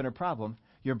belief has been a problem.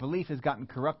 Your belief has gotten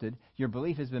corrupted. Your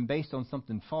belief has been based on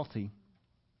something faulty.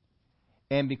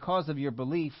 And because of your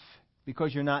belief,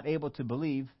 because you're not able to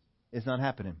believe, it's not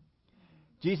happening.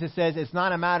 Jesus says it's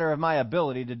not a matter of my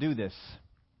ability to do this.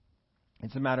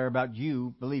 It's a matter about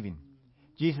you believing.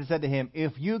 Jesus said to him,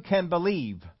 if you can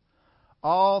believe,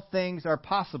 all things are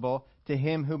possible to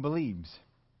him who believes.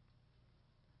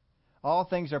 All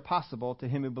things are possible to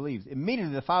him who believes.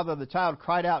 Immediately the father of the child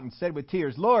cried out and said with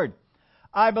tears, Lord,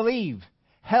 I believe.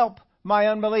 Help my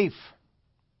unbelief.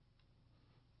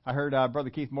 I heard Brother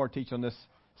Keith Moore teach on this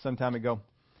some time ago.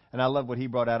 And I love what he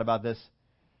brought out about this.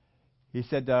 He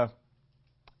said that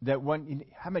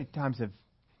how many times have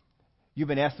you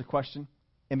been asked a question,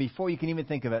 and before you can even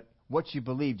think of it, what you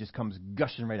believe just comes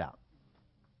gushing right out.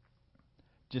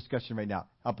 Just gushing right out.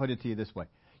 I'll put it to you this way.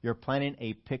 You're planning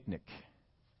a picnic.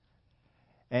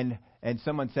 And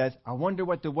someone says, I wonder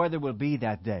what the weather will be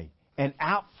that day. And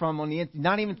out from on the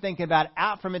not even thinking about it,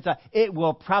 out from inside, it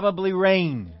will probably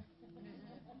rain.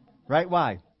 Right?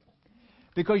 Why?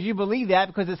 Because you believe that,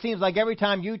 because it seems like every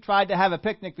time you tried to have a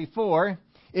picnic before,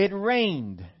 it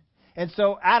rained. And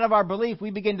so out of our belief,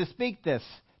 we begin to speak this.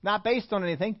 Not based on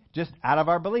anything, just out of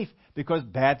our belief. Because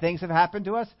bad things have happened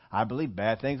to us, I believe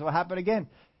bad things will happen again.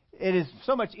 It is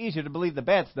so much easier to believe the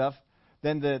bad stuff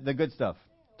than the good stuff.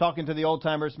 Talking to the old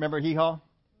timers, remember Hee Haw?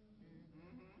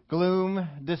 Gloom,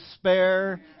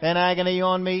 despair, and agony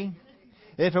on me.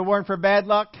 If it weren't for bad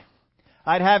luck,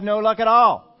 I'd have no luck at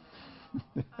all.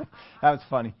 That was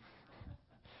funny.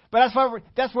 But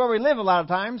that's where we live a lot of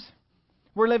times.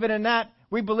 We're living in that.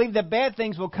 We believe that bad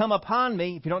things will come upon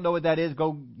me. If you don't know what that is,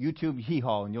 go YouTube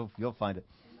Hee-Haw and you'll find it.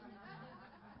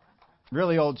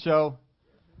 Really old show.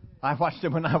 I watched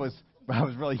it when I was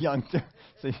really young too.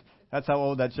 See, that's how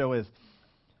old that show is.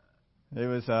 It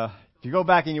was. If you go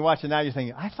back and you watch it now, you're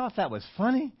thinking, I thought that was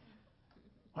funny.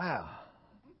 Wow.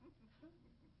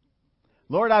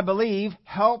 Lord, I believe.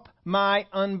 Help my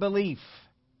unbelief.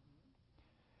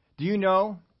 Do you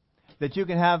know that you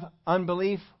can have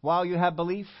unbelief while you have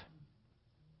belief?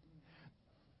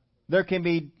 There can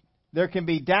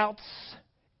be doubts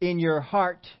in your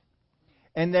heart,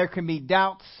 and there can be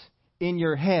doubts in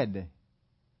your head.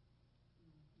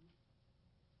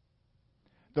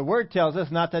 The Word tells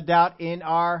us not to doubt in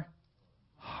our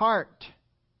heart.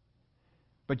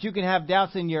 But you can have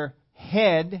doubts in your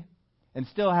head and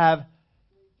still have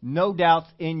no doubts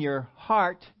in your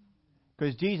heart.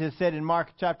 Because Jesus said in Mark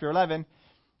chapter 11,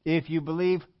 if you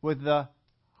believe with the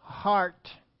heart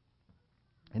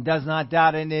and does not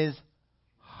doubt in his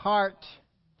heart.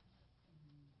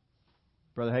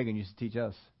 Brother Hagin used to teach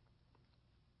us.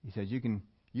 He says you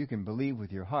can believe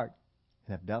with your heart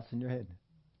and have doubts in your head.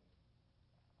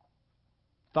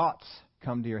 Thoughts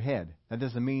come to your head. That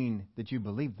doesn't mean that you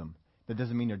believe them. That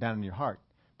doesn't mean they're down in your heart.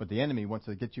 But the enemy wants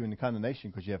to get you into condemnation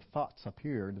because you have thoughts up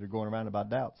here that are going around about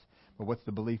doubts. But what's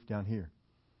the belief down here?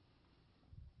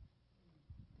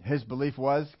 His belief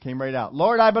came right out.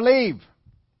 Lord, I believe.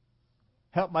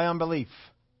 Help my unbelief.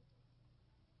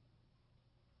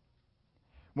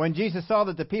 When Jesus saw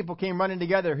that the people came running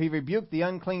together, he rebuked the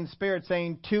unclean spirit,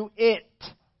 saying to it,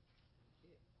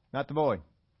 not the boy,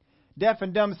 deaf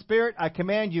and dumb spirit, I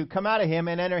command you, come out of him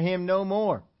and enter him no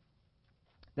more.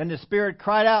 Then the spirit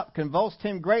cried out, convulsed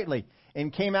him greatly,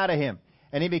 and came out of him.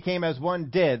 And he became as one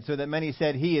dead, so that many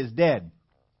said, he is dead.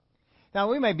 Now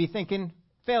we may be thinking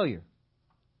failure.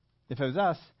 If it was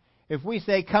us, if we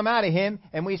say, come out of him,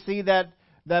 and we see that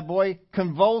boy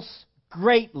convulse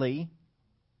greatly,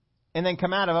 and then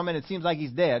come out of him, and it seems like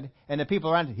he's dead, and the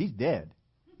people around him, he's dead.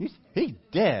 He's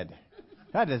dead.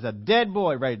 That is a dead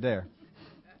boy right there.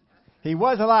 He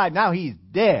was alive, now he's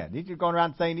dead. He's just going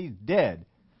around saying he's dead.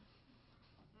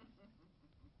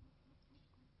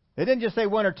 It didn't just say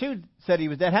one or two said he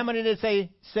was dead. How many did it say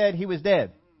said he was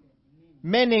dead?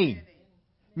 Many.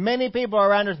 Many people are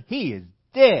around us. He is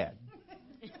dead.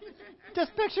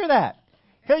 Just picture that.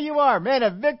 Here you are, man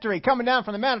of victory, coming down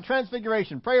from the Mount of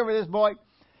Transfiguration. Pray over this boy.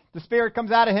 The spirit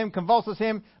comes out of him, convulses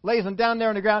him, lays him down there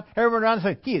on the ground. Everyone around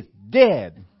says, he is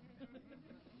dead.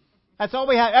 That's all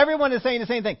we have. Everyone is saying the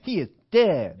same thing. He is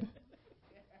dead.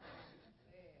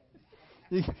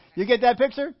 You get that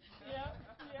picture?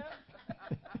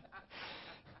 Yeah.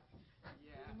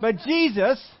 But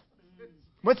Jesus,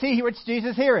 what's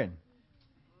Jesus hearing?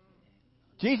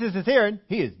 Jesus is hearing,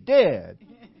 he is dead.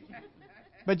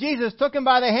 But Jesus took him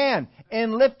by the hand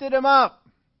and lifted him up.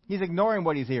 He's ignoring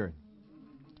what he's hearing.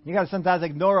 You got to sometimes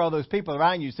ignore all those people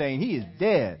around you saying, he is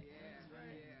dead.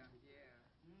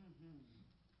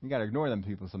 You got to ignore them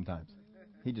people sometimes.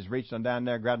 He just reached on down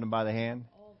there, grabbed him by the hand,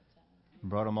 and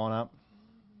brought him on up.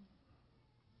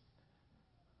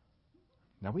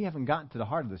 Now, we haven't gotten to the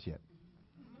heart of this yet.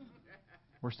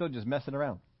 We're still just messing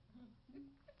around.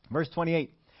 Verse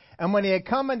 28. And when he had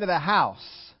come into the house,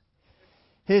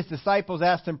 his disciples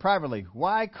asked him privately,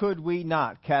 why could we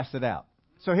not cast it out?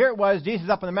 So here it was, Jesus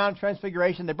up on the Mount of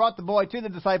Transfiguration. They brought the boy to the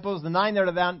disciples, the 9 that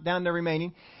are down there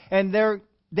remaining. And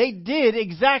they did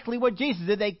exactly what Jesus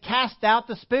did. They cast out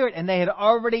the spirit, and they had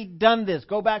already done this.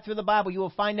 Go back through the Bible. You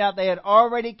will find out they had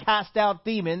already cast out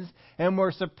demons and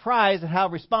were surprised at how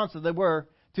responsive they were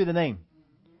to the name.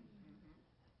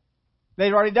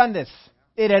 They'd already done this.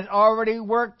 It had already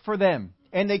worked for them.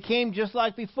 And they came just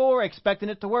like before, expecting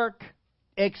it to work.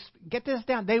 Get this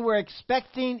down. They were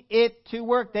expecting it to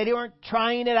work. They weren't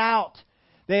trying it out.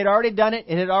 They had already done it.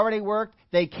 It had already worked.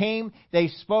 They came. They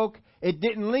spoke. It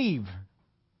didn't leave.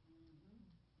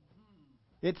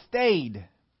 It stayed.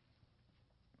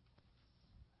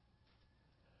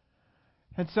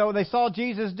 And so they saw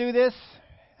Jesus do this,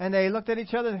 and they looked at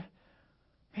each other.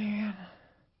 Man,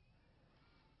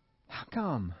 how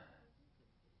come?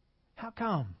 How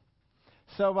come?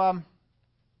 So,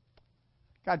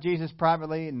 got Jesus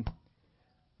privately and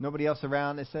nobody else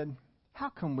around. They said, how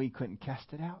come we couldn't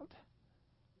cast it out?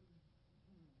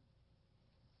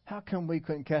 How come we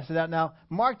couldn't cast it out? Now,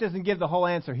 Mark doesn't give the whole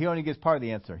answer. He only gives part of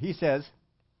the answer. He says,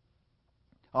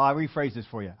 I'll rephrase this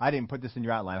for you. I didn't put this in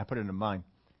your outline. I put it in mine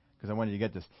because I wanted you to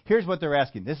get this. Here's what they're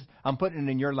asking. I'm putting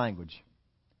it in your language.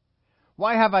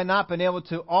 Why have I not been able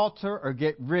to alter or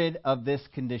get rid of this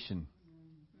condition?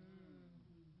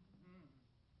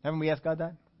 Haven't we asked God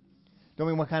that? Don't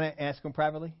we want to kind of ask Him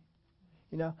privately?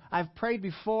 You know, I've prayed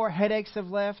before. Headaches have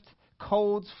left.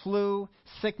 Colds, flu,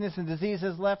 sickness, and disease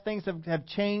has left. Things have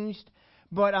changed.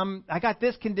 But I got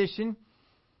this condition,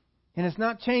 and it's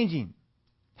not changing.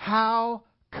 How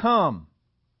come?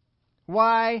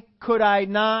 Why could I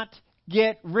not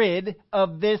get rid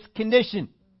of this condition?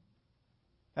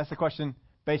 That's the question,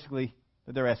 basically,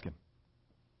 that they're asking.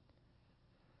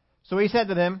 So He said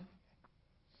to them,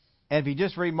 and if you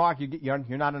just read Mark, you're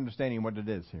not understanding what it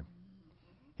is here.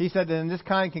 He said that this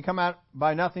kind can come out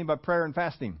by nothing but prayer and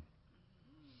fasting.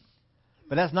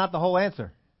 But that's not the whole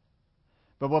answer.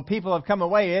 But what people have come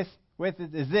away with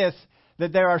is this,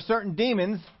 that there are certain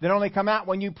demons that only come out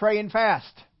when you pray and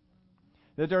fast.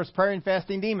 That there's prayer and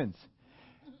fasting demons.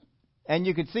 And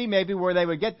you could see maybe where they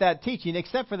would get that teaching,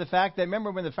 except for the fact that,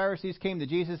 remember when the Pharisees came to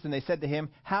Jesus and they said to Him,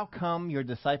 how come your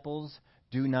disciples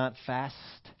do not fast?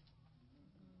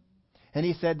 And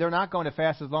He said, they're not going to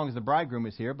fast as long as the bridegroom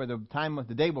is here, but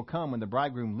the day will come when the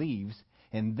bridegroom leaves,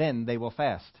 and then they will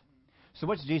fast. So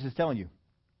what's Jesus telling you?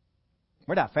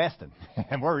 We're not fasting,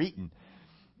 and we're eating.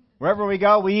 Wherever we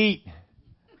go, we eat.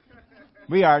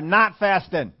 We are not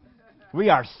fasting. We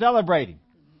are celebrating.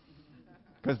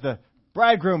 Because the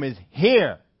bridegroom is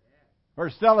here. We're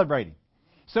celebrating.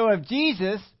 So if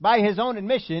Jesus, by His own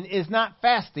admission, is not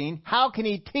fasting, how can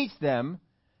He teach them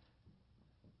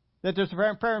that there's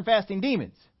prayer and fasting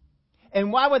demons?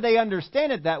 And why would they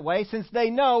understand it that way, since they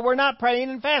know we're not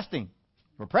praying and fasting?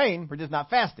 We're praying, we're just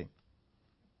not fasting.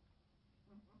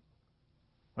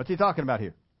 What's He talking about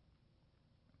here?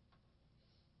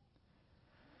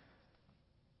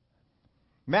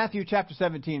 Matthew chapter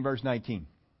 17, verse 19.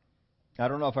 I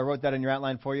don't know if I wrote that in your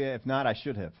outline for you. If not, I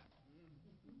should have.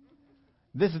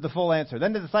 This is the full answer.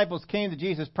 Then the disciples came to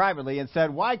Jesus privately and said,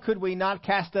 why could we not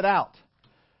cast it out?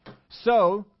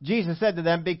 So Jesus said to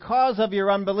them, because of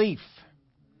your unbelief.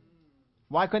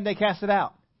 Why couldn't they cast it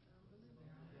out?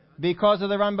 Because of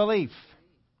their unbelief.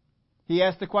 He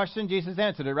asked the question, Jesus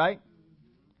answered it, right?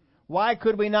 Why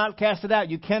could we not cast it out?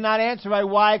 You cannot answer a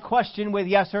why question with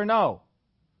yes or no.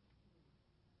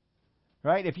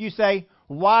 Right? If you say,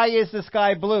 why is the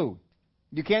sky blue?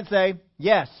 You can't say,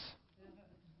 yes.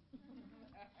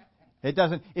 It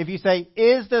doesn't. If you say,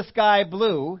 is the sky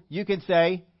blue? You can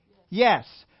say, yes.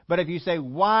 But if you say,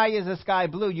 why is the sky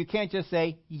blue? You can't just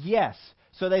say, yes.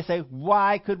 So they say,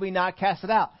 why could we not cast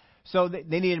it out? So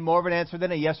they needed more of an answer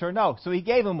than a yes or no. So He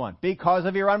gave them one. Because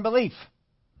of your unbelief.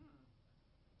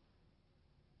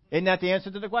 Isn't that the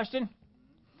answer to the question?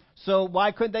 So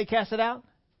why couldn't they cast it out?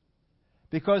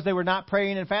 Because they were not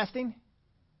praying and fasting?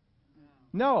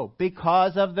 No,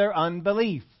 because of their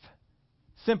unbelief.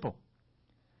 Simple.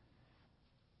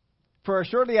 For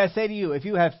assuredly I say to you, if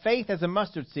you have faith as a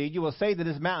mustard seed, you will say to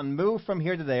this mountain, move from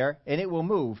here to there, and it will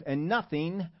move, and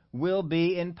nothing will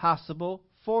be impossible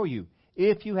for you.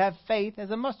 If you have faith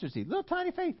as a mustard seed. Little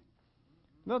tiny faith.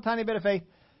 Little tiny bit of faith.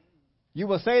 You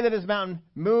will say to this mountain,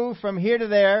 move from here to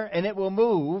there, and it will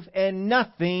move, and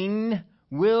nothing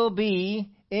will be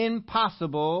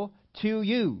impossible to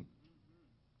you.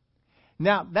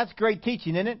 Now, that's great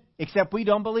teaching, isn't it? Except we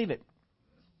don't believe it.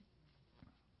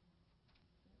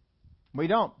 We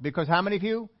don't. Because how many of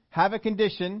you have a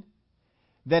condition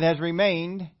that has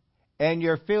remained and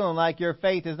you're feeling like your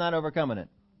faith is not overcoming it?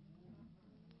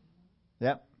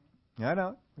 Yep. I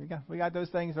know. We got those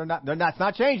things. It's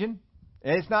not changing.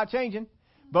 It's not changing.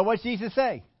 But what's Jesus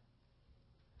say?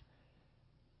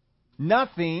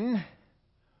 Nothing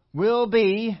will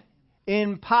be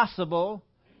impossible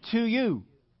to you.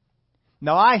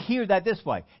 Now I hear that this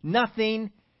way.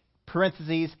 Nothing,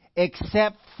 parentheses,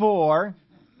 except for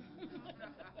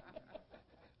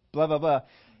blah, blah, blah.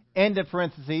 End of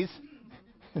parentheses.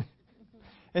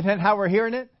 Isn't that how we're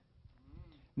hearing it?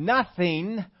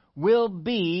 Nothing will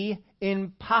be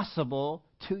impossible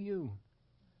to you.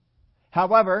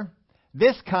 However,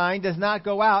 this kind does not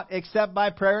go out except by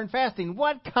prayer and fasting.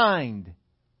 What kind?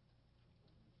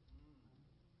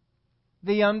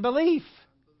 The unbelief.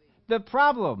 The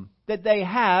problem that they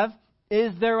have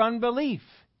is their unbelief.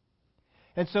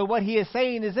 And so what he is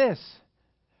saying is this.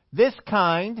 This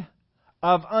kind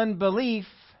of unbelief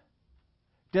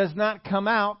does not come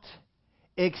out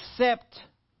except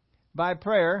by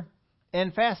prayer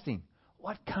and fasting.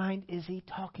 What kind is he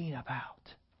talking about?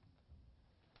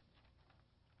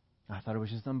 I thought it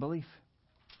was just unbelief.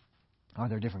 Are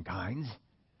there different kinds?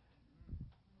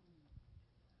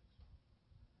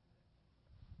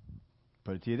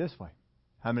 Put it to you this way.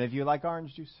 How many of you like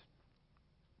orange juice?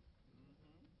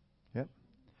 Yep.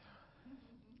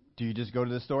 Do you just go to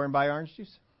the store and buy orange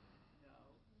juice?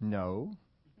 No.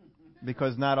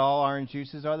 Because not all orange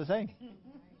juices are the same.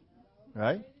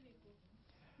 Right?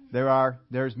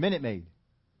 There's Minute Maid.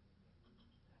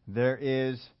 There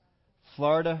is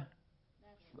Florida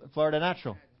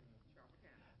Natural.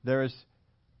 There's,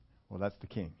 well, that's the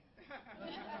king.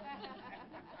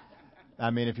 I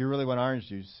mean, if you really want orange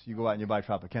juice, you go out and you buy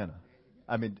Tropicana.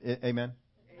 I mean, amen?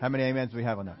 How many amens do we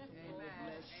have on that?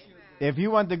 If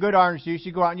you want the good orange juice,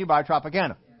 you go out and you buy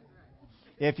Tropicana.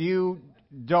 If you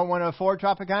don't want to afford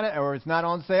Tropicana or it's not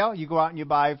on sale, you go out and you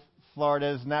buy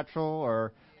Florida's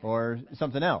Natural or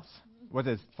something else. What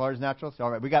is Florida's Natural?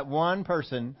 All right, we got one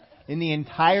person in the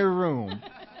entire room.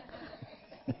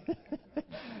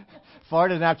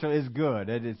 Florida's Natural is good.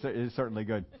 It is certainly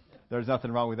good. There's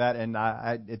nothing wrong with that, and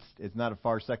it's not a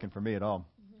far second for me at all.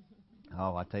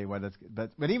 Oh, I'll tell you what,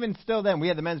 but even still then, we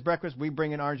had the men's breakfast. We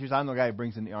bring in orange juice. I'm the guy who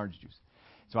brings in the orange juice.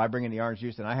 So I bring in the orange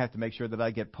juice, and I have to make sure that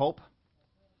I get pulp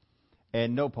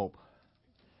and no pulp,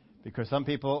 because some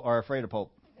people are afraid of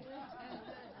pulp.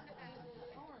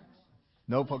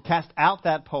 No pulp. Cast out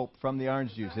that pulp from the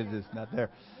orange juice. It is not there.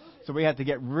 So we have to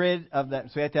get rid of that.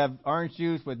 So we have to have orange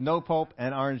juice with no pulp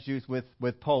and orange juice with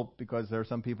pulp, because there are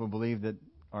some people who believe that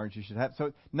orange juice should have.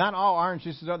 So not all orange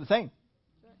juices are the same.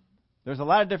 There's a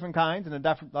lot of different kinds and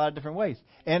a lot of different ways.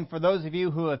 And for those of you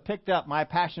who have picked up my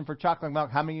passion for chocolate milk,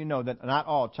 how many of you know that not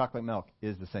all chocolate milk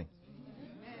is the same?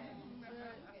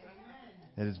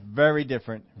 It is very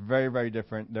different, very, very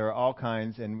different. There are all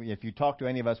kinds, and if you talk to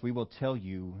any of us, we will tell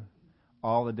you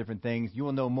all the different things. You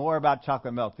will know more about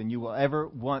chocolate milk than you will ever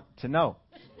want to know.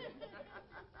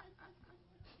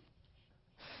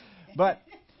 But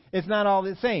it's not all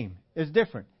the same. It's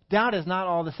different. Doubt is not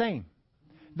all the same.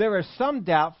 There is some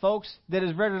doubt, folks, that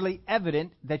is readily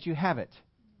evident that you have it.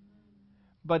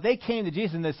 But they came to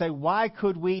Jesus and they say, why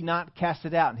could we not cast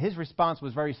it out? And his response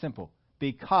was very simple.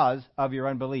 Because of your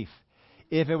unbelief.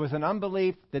 If it was an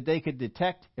unbelief that they could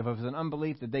detect, if it was an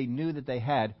unbelief that they knew that they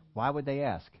had, why would they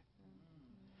ask?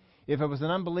 If it was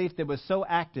an unbelief that was so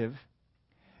active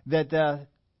that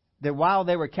while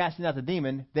they were casting out the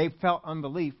demon, they felt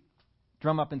unbelief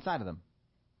drum up inside of them,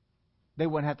 they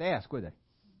wouldn't have to ask, would they?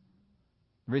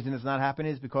 The reason it's not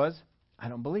happening is because I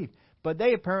don't believe. But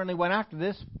they apparently went after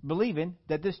this believing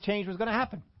that this change was going to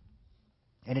happen.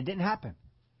 And it didn't happen.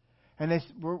 And they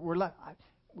were like,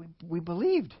 we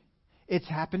believed. It's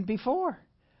happened before.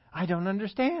 I don't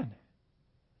understand.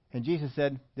 And Jesus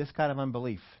said, this kind of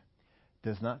unbelief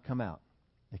does not come out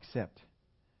except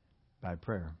by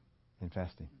prayer and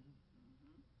fasting.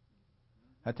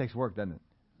 That takes work, doesn't it?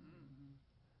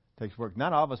 It takes work.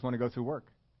 Not all of us want to go through work.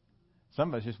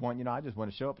 Some of us just want, I just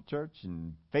want to show up at church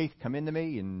and faith come into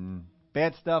me and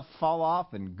bad stuff fall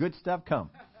off and good stuff come.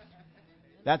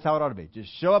 That's how it ought to be. Just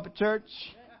show up at church.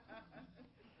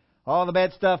 All the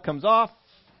bad stuff comes off.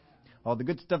 All the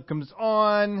good stuff comes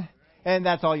on. And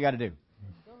that's all you got to do.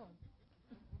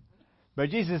 But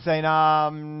Jesus is saying,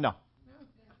 no.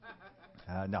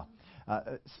 No.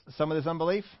 Some of this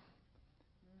unbelief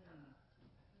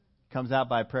comes out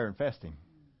by prayer and fasting.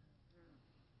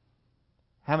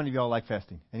 How many of y'all like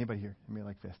fasting? Anybody here? Anybody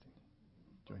like fasting?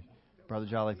 Joyce. Brother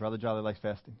Jolly likes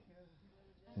fasting.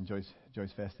 And Joyce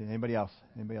fasting. Anybody else?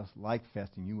 Anybody else like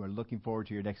fasting? You are looking forward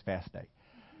to your next fast day.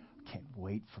 Can't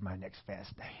wait for my next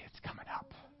fast day. It's coming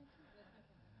up.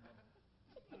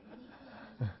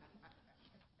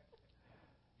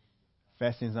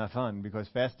 Fasting is not fun because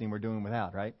fasting we're doing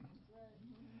without, right?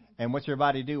 And what's your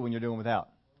body do when you're doing without?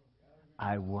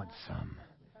 I want some.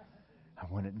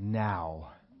 I want it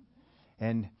now.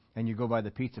 And you go by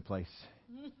the pizza place.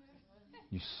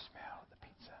 You smell the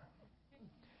pizza.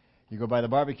 You go by the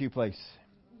barbecue place.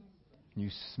 You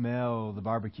smell the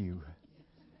barbecue.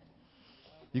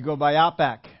 You go by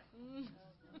Outback.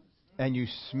 And you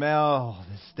smell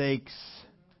the steaks.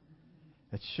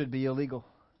 It should be illegal.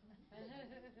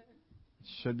 It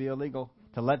should be illegal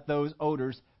to let those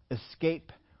odors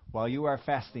escape while you are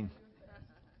fasting.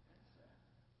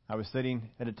 I was sitting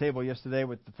at a table yesterday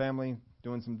with the family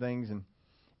doing some things, and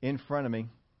in front of me,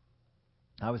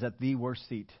 I was at the worst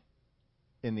seat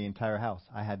in the entire house.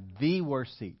 I had the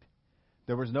worst seat.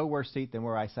 There was no worse seat than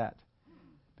where I sat,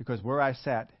 because where I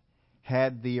sat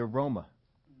had the aroma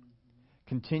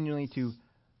continually to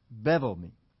bevel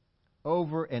me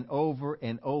over and over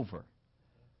and over.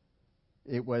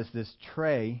 It was this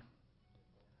tray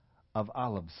of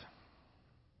olives.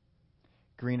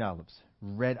 Green olives,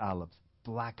 red olives,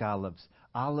 black olives,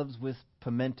 olives with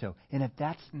pimento. And if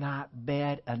that's not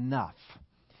bad enough,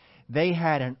 they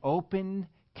had an open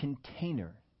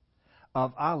container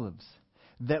of olives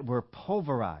that were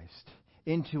pulverized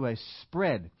into a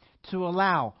spread to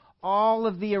allow all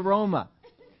of the aroma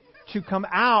to come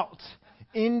out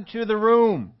into the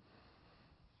room.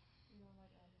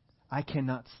 I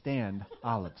cannot stand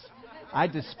olives. I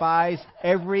despise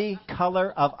every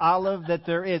color of olive that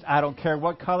there is. I don't care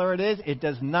what color it is. It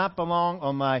does not belong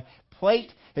on my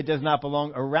plate. It does not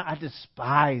belong around. I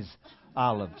despise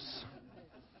olives.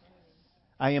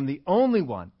 I am the only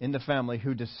one in the family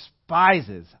who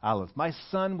despises olives. My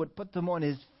son would put them on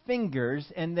his fingers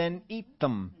and then eat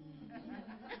them.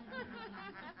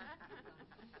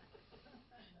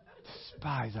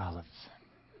 Despise olives.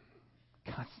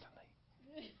 Constantly.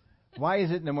 Why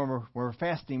is it that when we're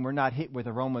fasting, we're not hit with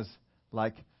aromas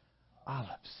like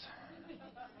olives?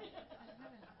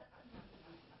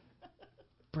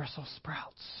 Brussels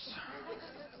sprouts.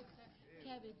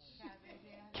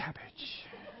 Cabbage.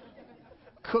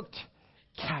 Cooked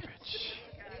cabbage.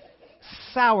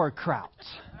 Sauerkraut.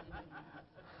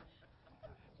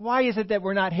 Why is it that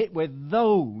we're not hit with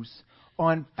those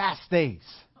on fast days?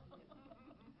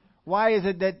 Why is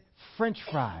it that French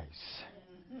fries?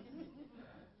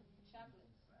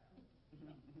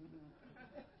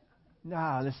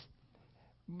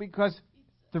 Because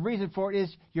the reason for it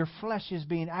is your flesh is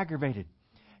being aggravated.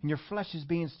 And your flesh is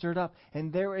being stirred up.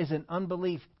 And there is an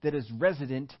unbelief that is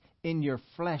resident in your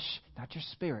flesh, not your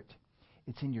spirit.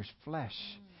 It's in your flesh.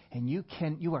 And you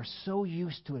are so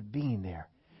used to it being there,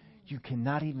 you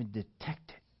cannot even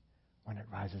detect it when it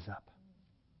rises up.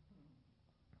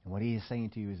 And what he is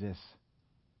saying to you is this.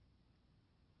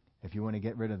 If you want to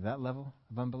get rid of that level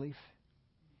of unbelief,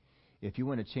 if you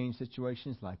want to change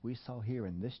situations like we saw here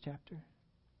in this chapter,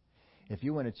 if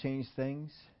you want to change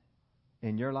things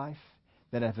in your life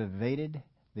that have evaded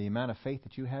the amount of faith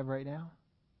that you have right now,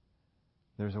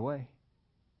 there's a way.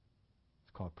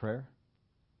 It's called prayer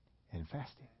and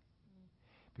fasting.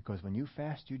 Because when you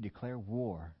fast, you declare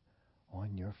war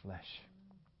on your flesh.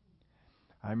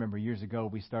 I remember years ago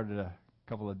we started a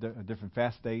couple of different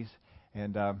fast days,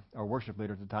 and our worship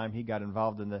leader at the time, he got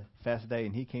involved in the fast day,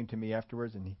 and he came to me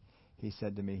afterwards, and he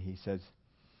said to me, he says,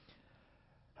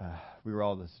 we were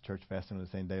all at the church fasting on the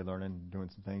same day, learning, doing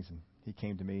some things, and he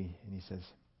came to me and he says,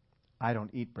 I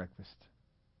don't eat breakfast.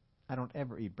 I don't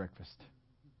ever eat breakfast.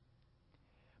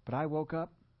 But I woke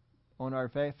up on our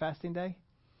fasting day,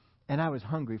 and I was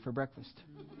hungry for breakfast.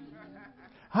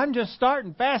 I'm just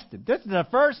starting fasting. This is the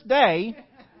first day.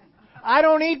 I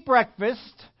don't eat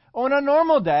breakfast on a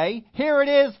normal day. Here it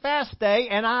is, fast day,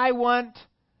 and I want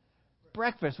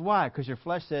breakfast. Why? Because your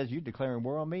flesh says, you declaring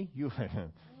war on me? You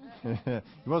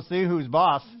will see who's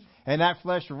boss. And that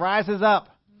flesh rises up.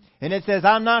 And it says,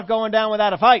 I'm not going down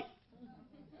without a fight.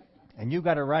 And you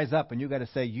got to rise up and you got to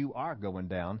say, you are going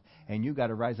down. And you got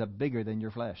to rise up bigger than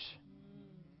your flesh.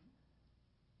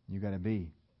 You got to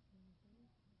be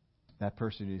that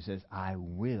person who says, I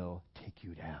will take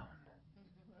you down.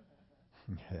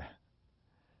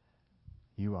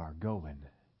 You are going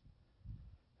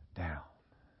down.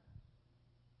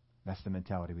 That's the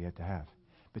mentality we have to have.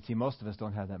 But see, most of us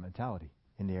don't have that mentality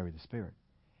in the area of the Spirit.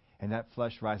 And that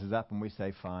flesh rises up and we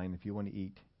say, fine, if you want to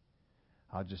eat,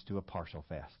 I'll just do a partial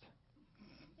fast.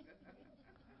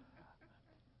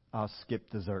 I'll skip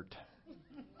dessert.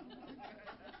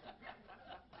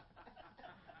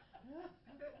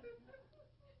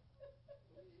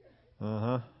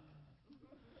 Yeah,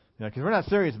 because we're not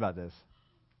serious about this.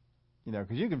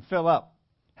 Because you can fill up.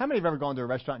 How many have ever gone to a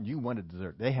restaurant and you wanted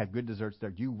dessert? They had good desserts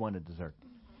there. You wanted dessert.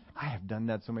 I have done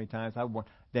that so many times.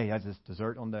 They had this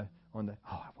dessert on the. I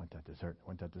want that dessert. I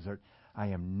want that dessert. I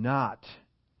am not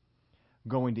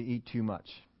going to eat too much.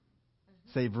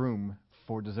 Save room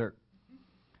for dessert.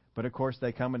 But of course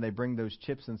they come and they bring those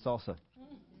chips and salsa.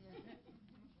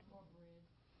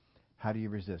 How do you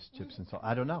resist chips and salsa?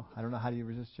 I don't know. How do you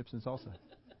resist chips and salsa?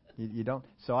 You don't.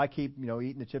 So I keep,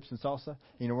 eating the chips and salsa.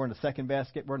 We're in the second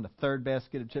basket. We're in the third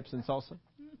basket of chips and salsa.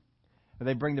 And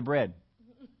they bring the bread.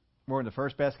 We're in the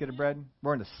first basket of bread.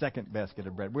 We're in the second basket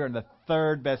of bread. We're in the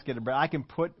third basket of bread. I can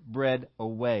put bread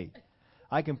away.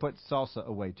 I can put salsa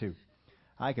away too.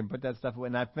 I can put that stuff away.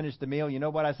 And I finish the meal. You know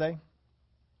what I say?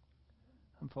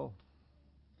 I'm full.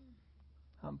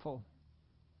 I'm full.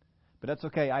 But that's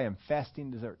okay. I am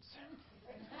fasting desserts.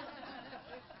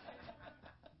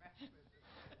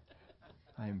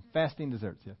 I am fasting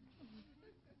desserts. Yeah.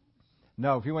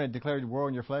 No, if you want to declare war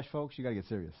on your flesh, folks, you got to get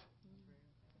serious.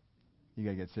 You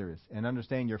got to get serious. And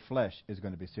understand your flesh is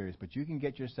going to be serious. But you can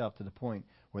get yourself to the point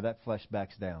where that flesh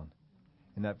backs down.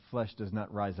 And that flesh does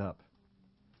not rise up.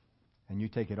 And you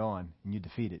take it on and you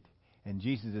defeat it. And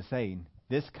Jesus is saying,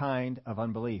 this kind of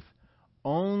unbelief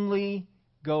only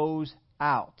goes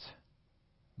out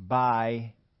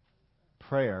by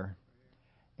prayer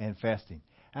and fasting.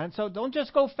 And so don't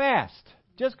just go fast.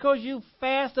 Just because you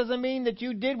fast doesn't mean that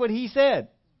you did what he said.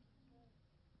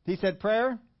 He said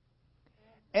prayer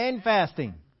and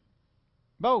fasting.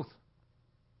 Both.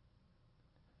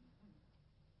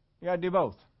 You got to do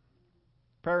both.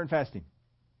 Prayer and fasting.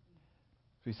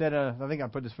 So he said, I think I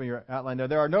put this for your outline there.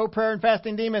 There are no prayer and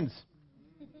fasting demons.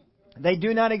 They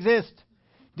do not exist.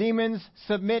 Demons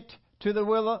submit to the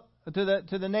will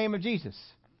to the name of Jesus.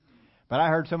 But I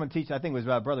heard someone teach. I think it was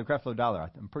about Brother Creflo Dollar.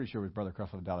 I'm pretty sure it was Brother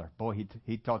Creflo Dollar. Boy,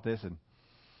 he taught this,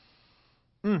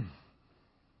 and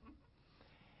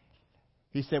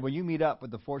he said, when you meet up with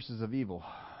the forces of evil,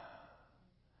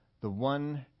 the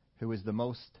one who is the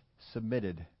most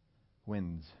submitted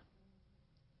wins.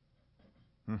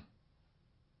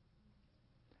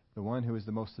 The one who is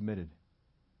the most submitted.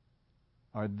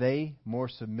 Are they more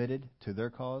submitted to their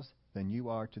cause than you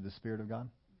are to the Spirit of God?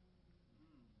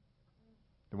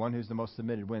 The one who's the most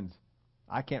submitted wins.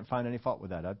 I can't find any fault with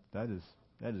that. That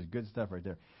is good stuff right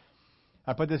there.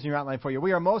 I put this in your outline for you.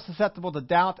 We are most susceptible to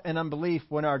doubt and unbelief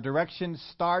when our direction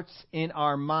starts in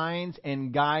our minds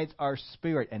and guides our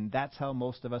spirit. And that's how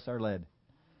most of us are led.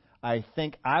 I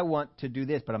think I want to do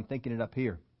this, but I'm thinking it up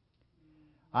here.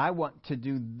 I want to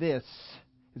do this.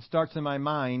 It starts in my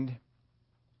mind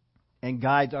and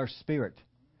guides our spirit.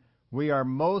 We are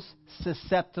most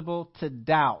susceptible to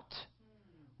doubt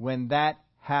when that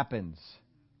happens.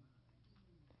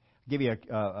 I'll give you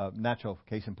a natural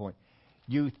case in point.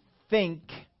 You think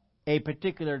a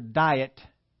particular diet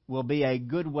will be a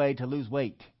good way to lose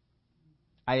weight.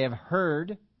 I have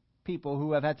heard people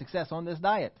who have had success on this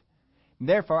diet.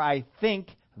 Therefore, I think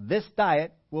this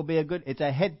diet will be it's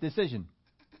a head decision.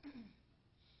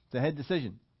 It's a head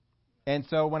decision. And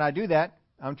so when I do that,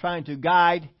 I'm trying to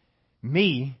guide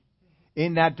me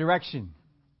in that direction.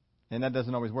 And that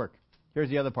doesn't always work. Here's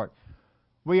the other part.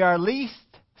 We are least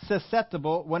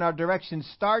susceptible when our direction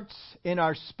starts in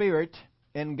our spirit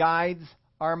and guides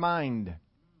our mind.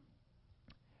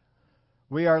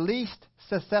 We are least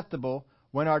susceptible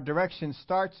when our direction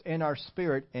starts in our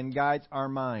spirit and guides our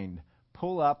mind.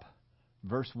 Pull up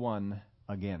verse 1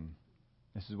 again.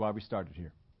 This is why we started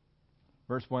here.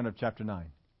 Verse 1 of chapter 9.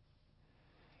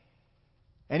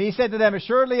 And he said to them,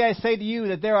 assuredly I say to you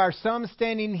that there are some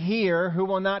standing here who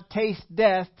will not taste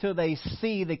death till they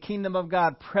see the kingdom of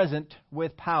God present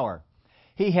with power.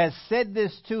 He has said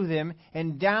this to them,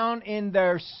 and down in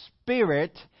their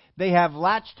spirit they have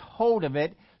latched hold of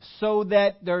it so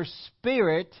that their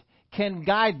spirit can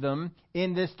guide them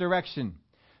in this direction.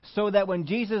 So that when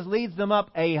Jesus leads them up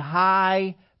a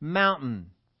high mountain,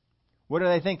 what are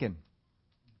they thinking?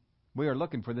 We are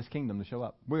looking for this kingdom to show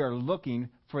up. We are looking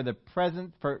for the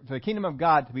kingdom of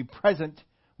God to be present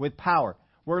with power.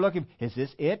 We're looking, is this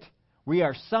it? We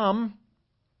are some.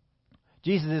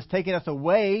 Jesus is taking us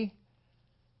away.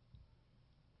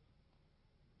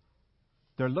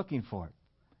 They're looking for it.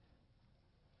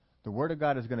 The Word of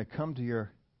God is going to come to your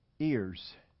ears,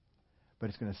 but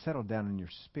it's going to settle down in your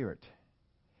spirit.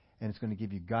 And it's going to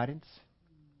give you guidance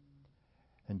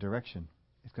and direction.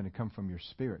 It's going to come from your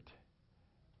spirit.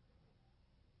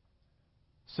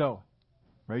 So,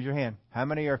 raise your hand. How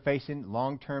many are facing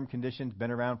long-term conditions,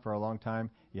 been around for a long time?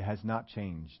 It has not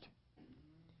changed.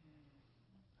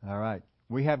 All right.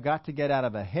 We have got to get out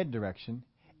of a head direction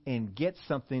and get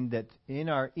something that in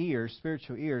our ears,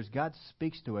 spiritual ears, God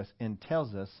speaks to us and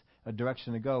tells us a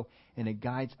direction to go, and it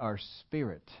guides our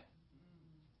spirit.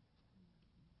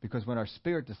 Because when our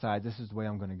spirit decides this is the way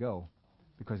I'm going to go,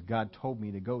 because God told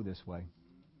me to go this way.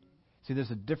 See,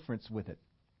 there's a difference with it.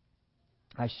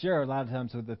 I share a lot of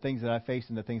times with the things that I face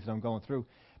and the things that I'm going through.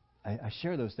 I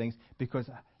share those things because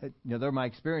they're my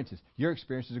experiences. Your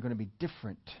experiences are going to be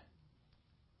different.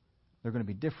 They're going to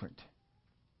be different.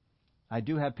 I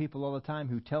do have people all the time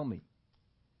who tell me,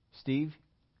 Steve,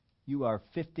 you are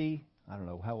 50, I don't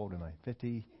know, how old am I?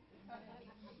 50,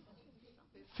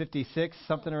 56,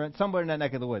 somewhere in that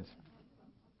neck of the woods.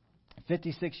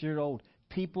 56 years old.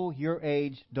 People your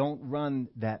age don't run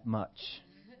that much.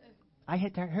 I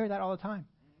hear that all the time.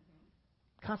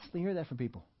 Constantly hear that from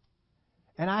people.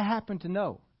 And I happen to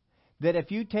know that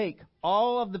if you take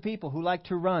all of the people who like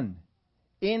to run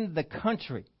in the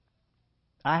country,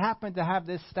 I happen to have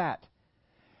this stat,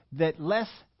 that less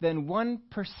than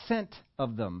 1%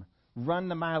 of them run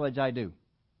the mileage I do.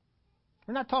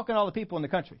 We're not talking all the people in the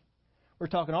country. We're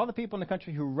talking all the people in the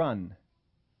country who run.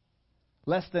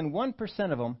 Less than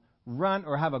 1% of them run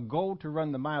or have a goal to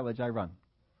run the mileage I run.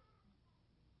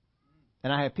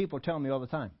 And I have people telling me all the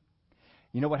time.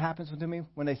 You know what happens to me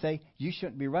when they say, you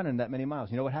shouldn't be running that many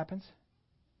miles? You know what happens?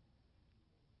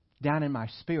 Down in my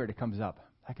spirit it comes up.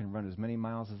 I can run as many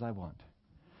miles as I want.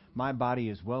 My body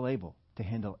is well able to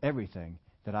handle everything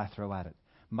that I throw at it.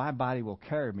 My body will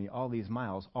carry me all these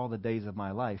miles, all the days of my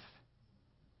life,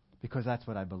 because that's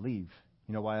what I believe.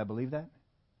 You know why I believe that?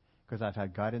 Because I've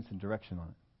had guidance and direction on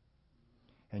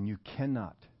it. And you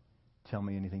cannot tell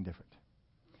me anything different.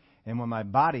 And when my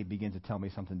body begins to tell me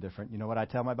something different, you know what I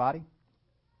tell my body?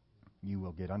 You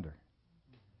will get under.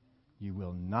 You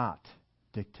will not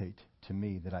dictate to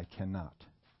me that I cannot.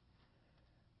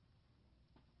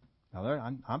 Now,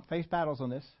 I'm faced battles on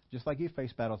this, just like you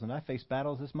face battles, and I faced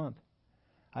battles this month.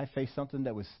 I faced something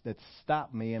that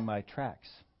stopped me in my tracks.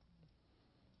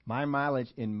 My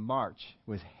mileage in March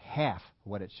was half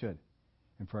what it should,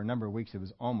 and for a number of weeks it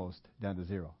was almost down to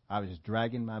zero. I was just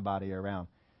dragging my body around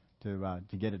to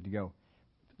get it to go.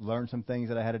 Learned some things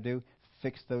that I had to do,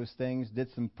 fixed those things,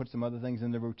 put some other things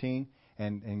in the routine,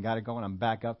 and got it going. I'm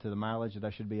back up to the mileage that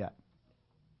I should be at,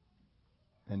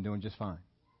 and doing just fine.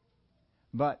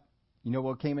 But you know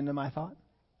what came into my thought?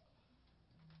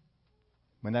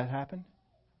 When that happened,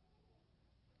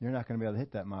 you're not going to be able to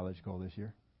hit that mileage goal this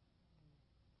year.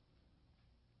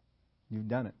 You've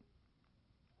done it.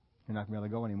 You're not going to be able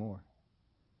to go anymore.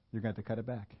 You're going to have to cut it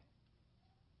back.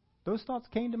 Those thoughts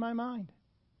came to my mind.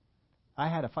 I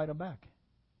had to fight them back.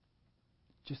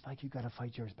 Just like you got to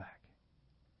fight yours back.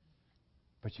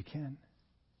 But you can.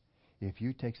 If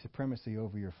you take supremacy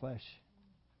over your flesh,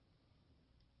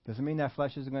 doesn't mean that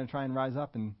flesh isn't going to try and rise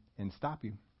up and stop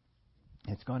you.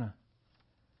 It's going to.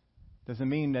 Doesn't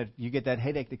mean that you get that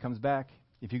headache that comes back.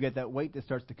 If you get that weight that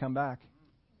starts to come back,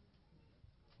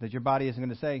 that your body isn't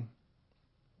going to say,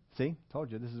 see,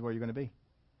 told you, this is where you're going to be.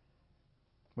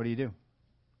 What do?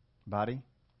 Body?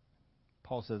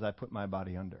 Paul says, I put my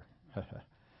body under.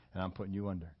 And I'm putting you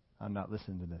under. I'm not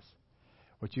listening to this.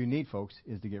 What you need, folks,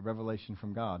 is to get revelation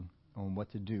from God on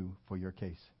what to do for your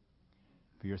case,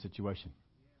 for your situation.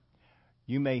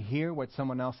 You may hear what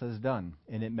someone else has done,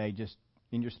 and it may just,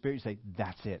 in your spirit, you say,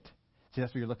 that's it. See,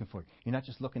 that's what you're looking for. You're not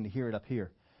just looking to hear it up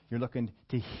here. You're looking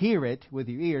to hear it with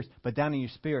your ears, but down in your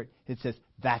spirit, it says,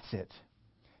 that's it.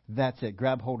 That's it.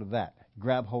 Grab hold of that.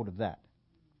 Grab hold of that.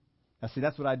 Now, see,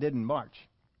 that's what I did in March.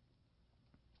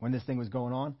 When this thing was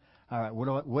going on, all right,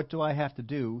 what do I have to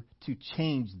do to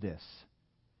change this?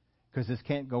 Because this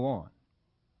can't go on.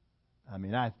 I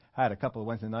mean, I had a couple of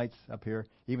Wednesday nights up here,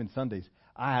 even Sundays.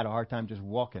 I had a hard time just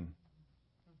walking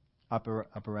up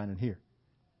around in here.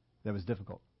 That was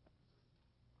difficult.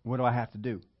 What do I have to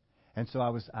do? And so I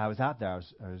was out there. I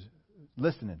was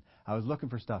listening. I was looking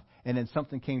for stuff, and then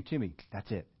something came to me.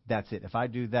 That's it. That's it. If I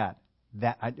do that,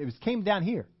 came down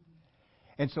here,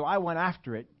 and so I went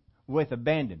after it with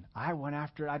abandon. I went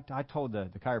after it. I told the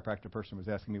chiropractor person was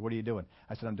asking me, "What are you doing?"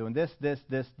 I said, "I'm doing this,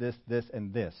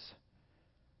 and this."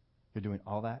 You're doing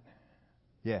all that?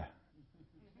 Yeah.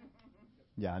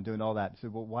 Yeah, I'm doing all that. He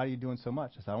said, "Well, why are you doing so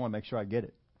much?" I said, "I want to make sure I get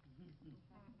it.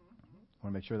 I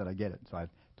want to make sure that I get it." So I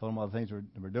told him all the things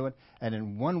we're doing. And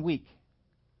in 1 week,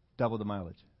 doubled the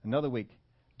mileage. Another week,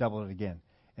 doubled it again.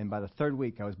 And by the third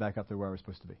week, I was back up there where I was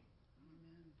supposed to be.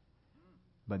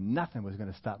 But nothing was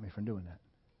going to stop me from doing that.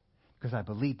 Because I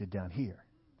believed it down here.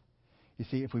 You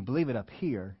see, if we believe it up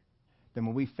here, then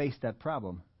when we face that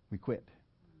problem, we quit.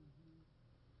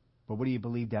 But what do you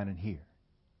believe down in here?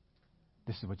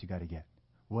 This is what you got to get.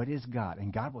 What is God?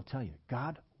 And God will tell you.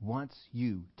 God wants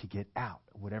you to get out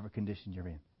of whatever condition you're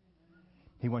in.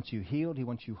 He wants you healed. He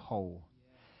wants you whole.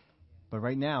 But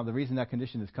right now, the reason that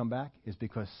condition has come back is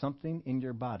because something in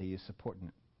your body is supporting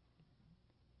it.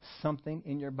 Something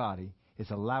in your body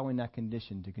is allowing that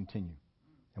condition to continue.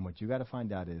 And what you got to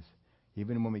find out is,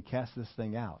 even when we cast this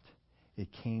thing out, it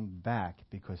came back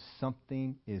because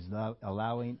something is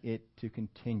allowing it to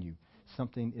continue.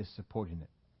 Something is supporting it.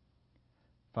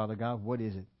 Father God, what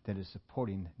is it that is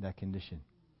supporting that condition?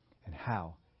 And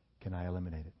how can I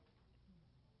eliminate it?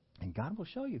 And God will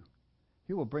show you.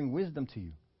 He will bring wisdom to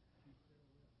you.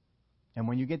 And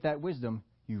when you get that wisdom,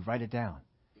 you write it down.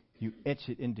 You etch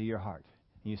it into your heart.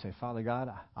 And you say, Father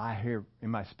God, I hear, in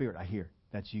my spirit, I hear,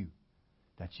 that's you.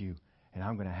 That's you. And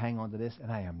I'm going to hang on to this,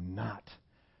 and I am not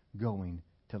going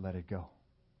to let it go.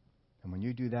 And when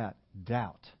you do that,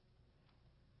 doubt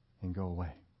and go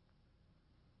away.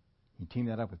 You team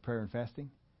that up with prayer and fasting,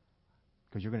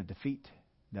 because you're going to defeat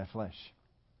that flesh.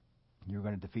 You're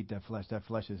going to defeat that flesh. That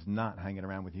flesh is not hanging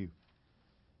around with you.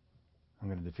 I'm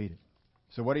going to defeat it.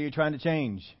 So what are you trying to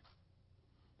change?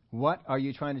 What are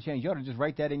you trying to change? You ought to just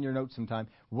write that in your notes sometime.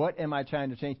 What am I trying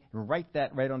to change? Write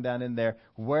that right on down in there.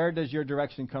 Where does your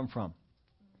direction come from?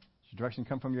 Does your direction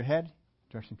come from your head?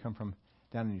 Direction come from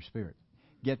down in your spirit.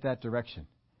 Get that direction.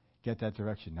 Get that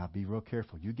direction. Now be real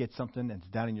careful. You get something that's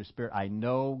down in your spirit. I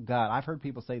know God. I've heard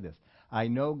people say this. I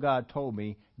know God told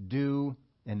me do,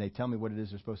 and they tell me what it is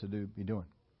they're supposed to be doing.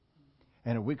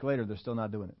 And a week later, they're still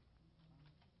not doing it.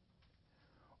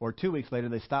 Or 2 weeks later,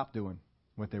 they stop doing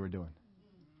what they were doing.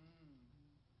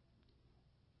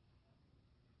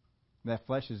 That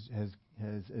flesh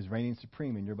is reigning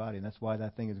supreme in your body, and that's why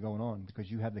that thing is going on, because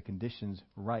you have the conditions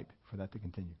ripe for that to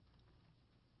continue.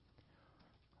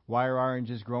 Why are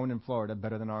oranges grown in Florida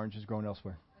better than oranges grown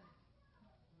elsewhere?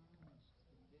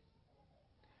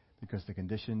 Because the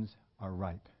conditions are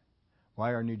ripe.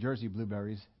 Why are New Jersey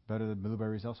blueberries better than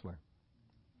blueberries elsewhere?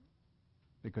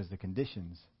 Because the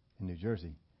conditions in New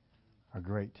Jersey are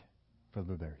great for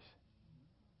blueberries.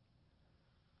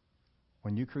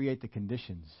 When you create the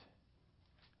conditions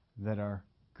that are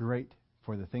great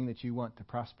for the thing that you want to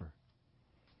prosper,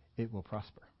 it will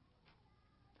prosper.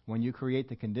 When you create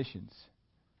the conditions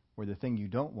where the thing you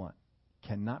don't want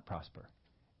cannot prosper,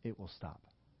 it will stop.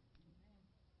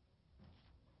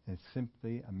 It's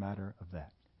simply a matter of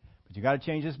that. But you got to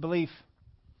change this belief.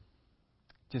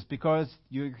 Just because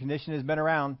your condition has been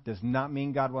around does not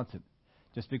mean God wants it.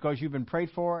 Just because you've been prayed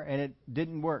for and it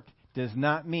didn't work does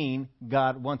not mean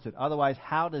God wants it. Otherwise,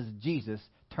 how does Jesus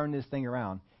turn this thing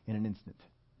around in an instant?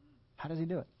 How does he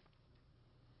do it?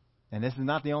 And this is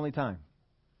not the only time.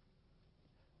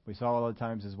 We saw all other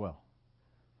times as well.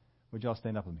 Would you all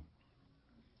stand up with me?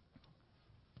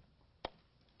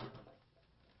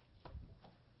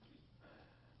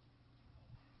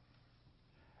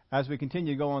 As we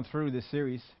continue to go on through this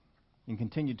series and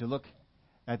continue to look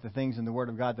at the things in the Word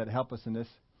of God that help us in this,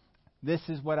 this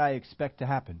is what I expect to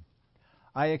happen.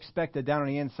 I expect that down on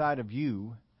the inside of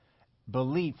you,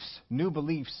 new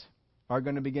beliefs are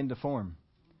going to begin to form.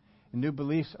 And new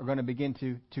beliefs are going to begin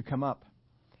to come up.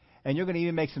 And you're going to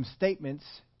even make some statements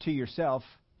to yourself.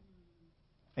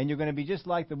 And you're going to be just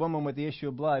like the woman with the issue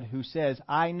of blood who says,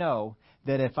 I know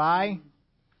that if I,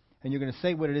 and you're going to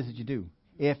say what it is that you do.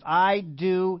 If I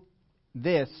do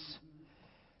this,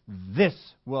 this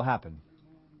will happen.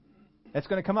 It's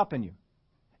going to come up in you.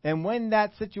 And when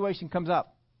that situation comes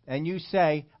up, and you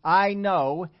say, I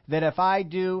know that if I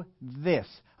do this,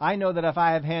 I know that if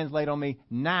I have hands laid on me,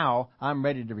 now I'm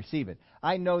ready to receive it.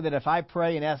 I know that if I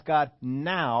pray and ask God,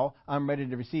 now I'm ready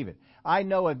to receive it. I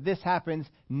know if this happens,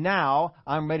 now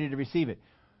I'm ready to receive it.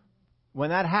 When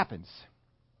that happens,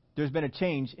 there's been a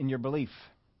change in your belief.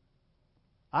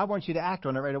 I want you to act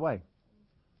on it right away.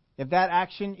 If that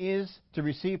action is to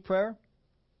receive prayer,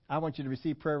 I want you to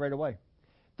receive prayer right away.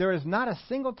 There is not a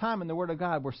single time in the Word of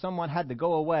God where someone had to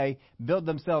go away, build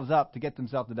themselves up to get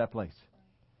themselves to that place.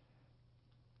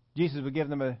 Jesus would give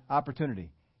them an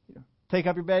opportunity. Take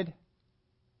up your bed,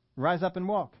 rise up and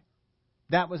walk.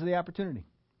 That was the opportunity.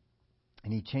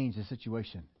 And he changed the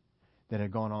situation that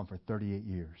had gone on for 38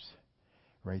 years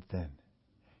right then.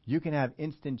 You can have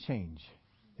instant change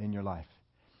in your life.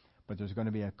 But there's going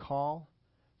to be a call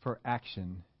for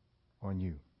action on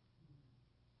you.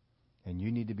 And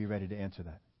you need to be ready to answer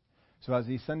that. So as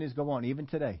these Sundays go on, even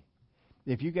today,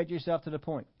 if you get yourself to the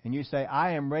point and you say,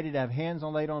 I am ready to have hands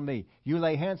laid on me. You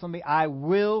lay hands on me, I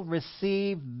will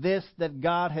receive this that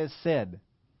God has said.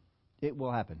 It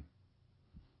will happen.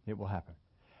 It will happen.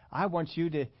 I want you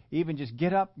to even just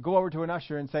get up, go over to an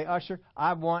usher and say, Usher,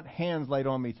 I want hands laid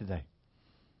on me today.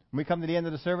 When we come to the end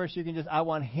of the service, you can just, I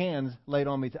want hands laid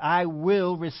on me. I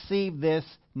will receive this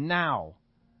now.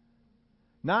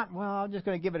 Not, well, I'm just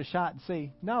going to give it a shot and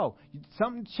see. No,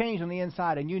 something changed on the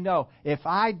inside, and you know, if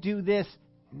I do this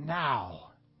now,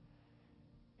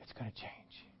 it's going to change.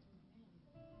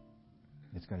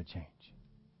 It's going to change.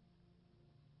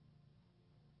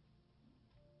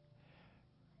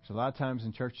 So a lot of times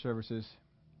in church services,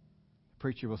 the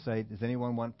preacher will say, does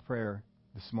anyone want prayer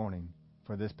this morning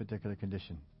for this particular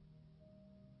condition?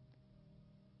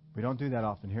 We don't do that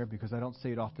often here because I don't see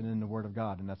it often in the Word of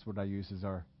God, and that's what I use as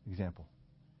our example.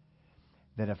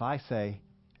 That if I say,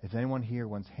 if anyone here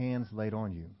wants hands laid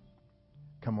on you,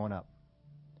 come on up.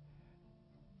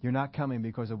 You're not coming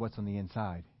because of what's on the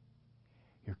inside.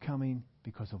 You're coming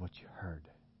because of what you heard.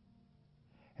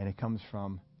 And it comes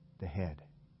from the head.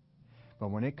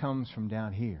 But when it comes from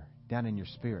down here, down in your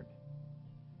spirit,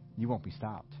 you won't be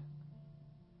stopped.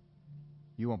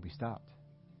 You won't be stopped.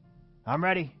 I'm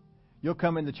ready. You'll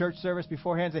come in the church service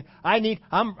beforehand and say,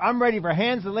 I'm ready for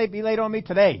hands to be laid on me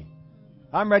today.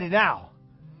 I'm ready now.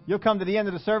 You'll come to the end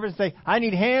of the service and say, I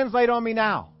need hands laid on me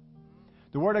now.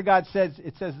 The Word of God says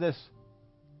this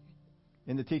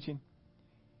in the teaching.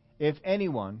 If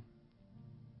anyone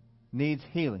needs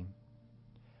healing,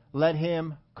 let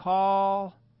him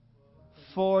call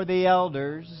for the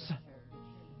elders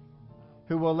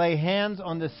who will lay hands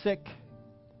on the sick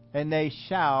and they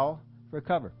shall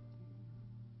recover.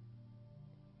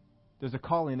 There's a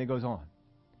calling that goes on.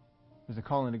 There's a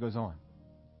calling that goes on.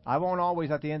 I won't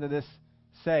always at the end of this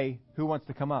say who wants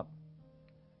to come up.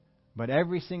 But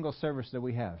every single service that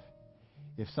we have,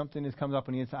 if something comes up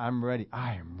on the inside, I'm ready.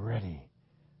 I am ready.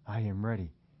 I am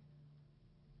ready.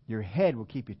 Your head will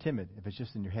keep you timid if it's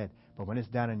just in your head. But when it's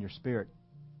down in your spirit,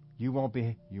 you won't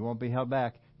be held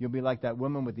back. You'll be like that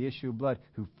woman with the issue of blood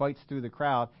who fights through the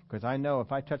crowd, because I know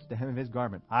if I touch the hem of his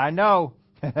garment, I know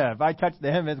if I touch the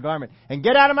hem of his garment, and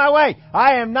get out of my way,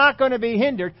 I am not going to be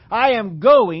hindered. I am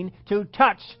going to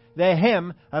touch the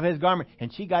hem of his garment.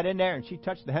 And she got in there and she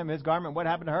touched the hem of his garment. What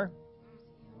happened to her?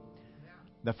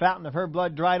 The fountain of her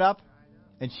blood dried up,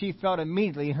 and she felt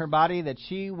immediately in her body that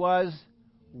she was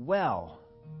well.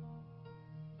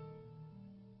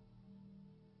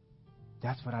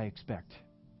 That's what I expect,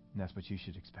 and that's what you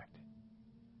should expect.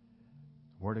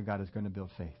 The Word of God is going to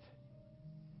build faith.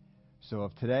 So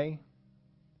if today,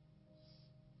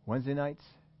 Wednesday nights,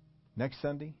 next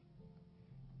Sunday,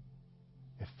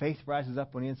 if faith rises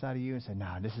up on the inside of you and says,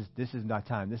 "Nah, this is not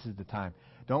time. This is the time."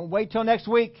 Don't wait till next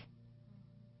week.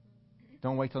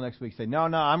 Don't wait till next week. Say, no,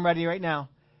 I'm ready right now.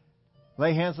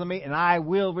 Lay hands on me, and I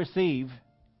will receive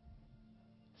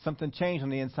something changed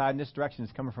on the inside. And this direction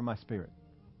is coming from my spirit.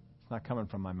 It's not coming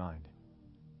from my mind.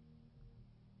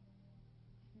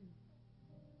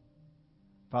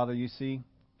 Father, you see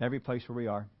every place where we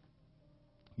are.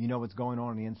 You know what's going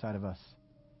on the inside of us.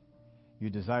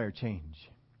 You desire change.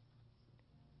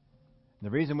 The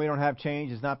reason we don't have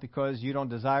change is not because you don't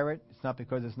desire it. It's not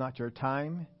because it's not your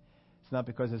time. It's not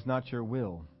because it's not your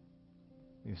will.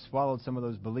 We've swallowed some of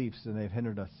those beliefs and they've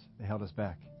hindered us. They held us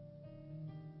back.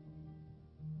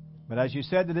 But as you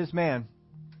said to this man,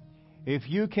 if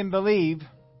you can believe,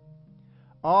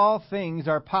 all things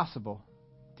are possible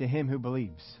to him who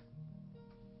believes.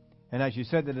 And as you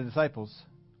said to the disciples,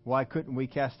 why couldn't we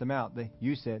cast them out?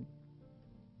 You said,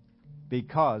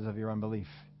 because of your unbelief.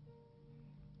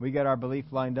 We got our belief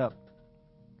lined up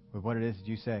with what it is that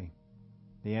you say.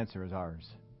 The answer is ours.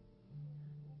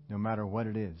 No matter what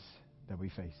it is that we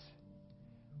face.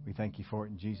 We thank you for it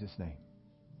in Jesus' name.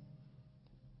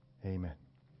 Amen.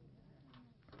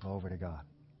 Glory to God.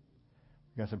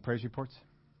 You got some praise reports?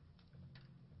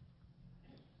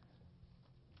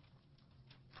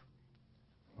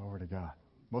 Glory to God.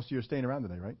 Most of you are staying around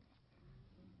today, right?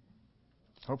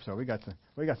 Hope so. We got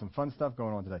some fun stuff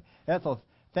going on today. Ethel,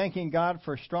 thanking God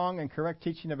for strong and correct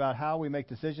teaching about how we make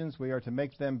decisions. We are to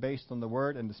make them based on the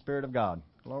Word and the Spirit of God.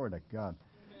 Glory to God.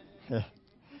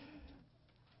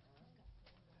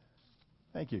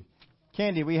 Thank you.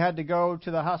 Candy, we had to go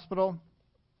to the hospital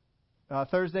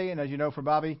Thursday, and as you know, for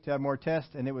Bobby to have more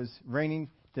tests, and it was raining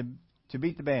to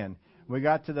beat the band. We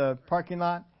got to the parking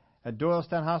lot at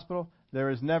Doylestown Hospital. There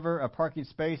is never a parking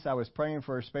space. I was praying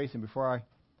for a space, and before I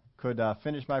could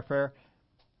finish my prayer,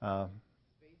 a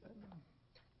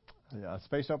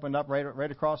space opened up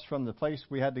right across from the place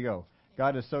we had to go.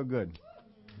 God is so good.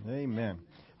 Amen.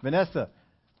 Vanessa,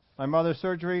 my mother's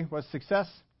surgery was a success.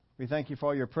 We thank you for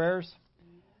all your prayers.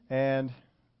 And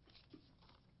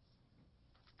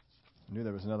I knew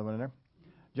there was another one in there.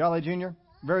 Jolly Jr.,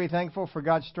 very thankful for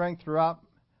God's strength throughout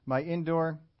my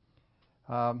indoor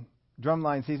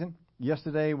drumline season.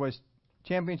 Yesterday was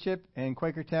championship, and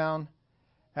Quakertown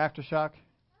Aftershock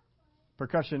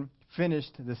Percussion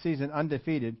finished the season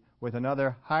undefeated with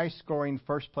another high-scoring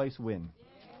first-place win.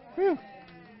 Whew.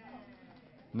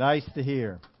 Nice to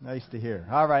hear. Nice to hear.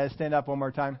 All right, let's stand up one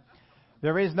more time.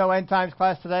 There is no end times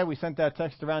class today. We sent that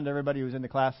text around to everybody who was in the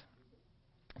class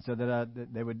so that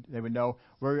they would know.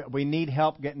 We need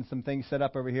help getting some things set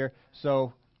up over here.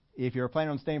 So if you're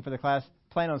planning on staying for the class,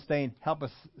 plan on staying. Help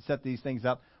us set these things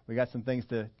up. We got some things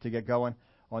to get going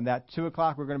on that. 2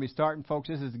 o'clock, we're going to be starting, folks.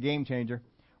 This is a game changer.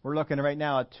 We're looking right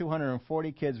now at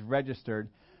 240 kids registered,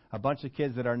 a bunch of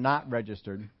kids that are not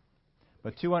registered,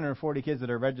 but 240 kids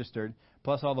that are registered,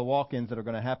 plus all the walk-ins that are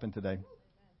going to happen today.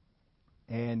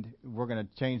 And we're going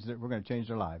to change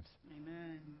their lives.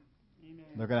 Amen. Amen.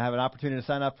 They're going to have an opportunity to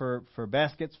sign up for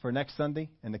baskets for next Sunday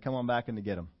and to come on back and to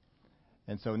get them.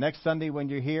 And so next Sunday when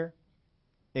you're here,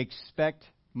 expect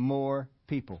more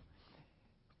people.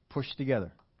 Push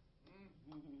together.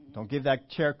 Don't give that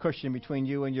chair cushion between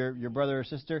you and your brother or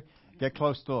sister. Get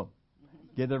close to them.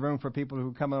 Give the room for people who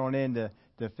are coming on in to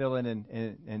fill in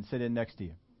and sit in next to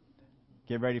you.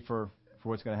 Get ready for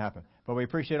what's going to happen. But we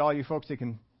appreciate all you folks that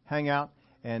can hang out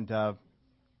and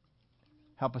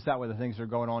help us out with the things that are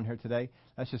going on here today.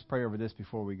 Let's just pray over this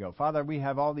before we go. Father, we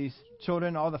have all these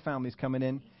children, all the families coming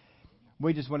in.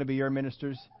 We just want to be your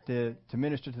ministers, to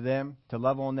minister to them, to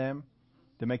love on them,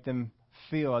 to make them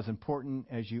feel as important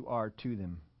as you are to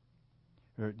them,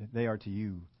 or they are to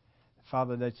you.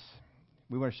 Father,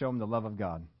 we want to show them the love of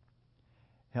God.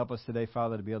 Help us today,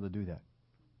 Father, to be able to do that.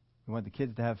 We want the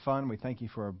kids to have fun. We thank you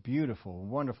for a beautiful,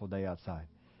 wonderful day outside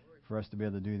for us to be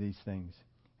able to do these things.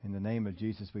 In the name of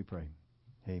Jesus we pray.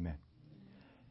 Amen.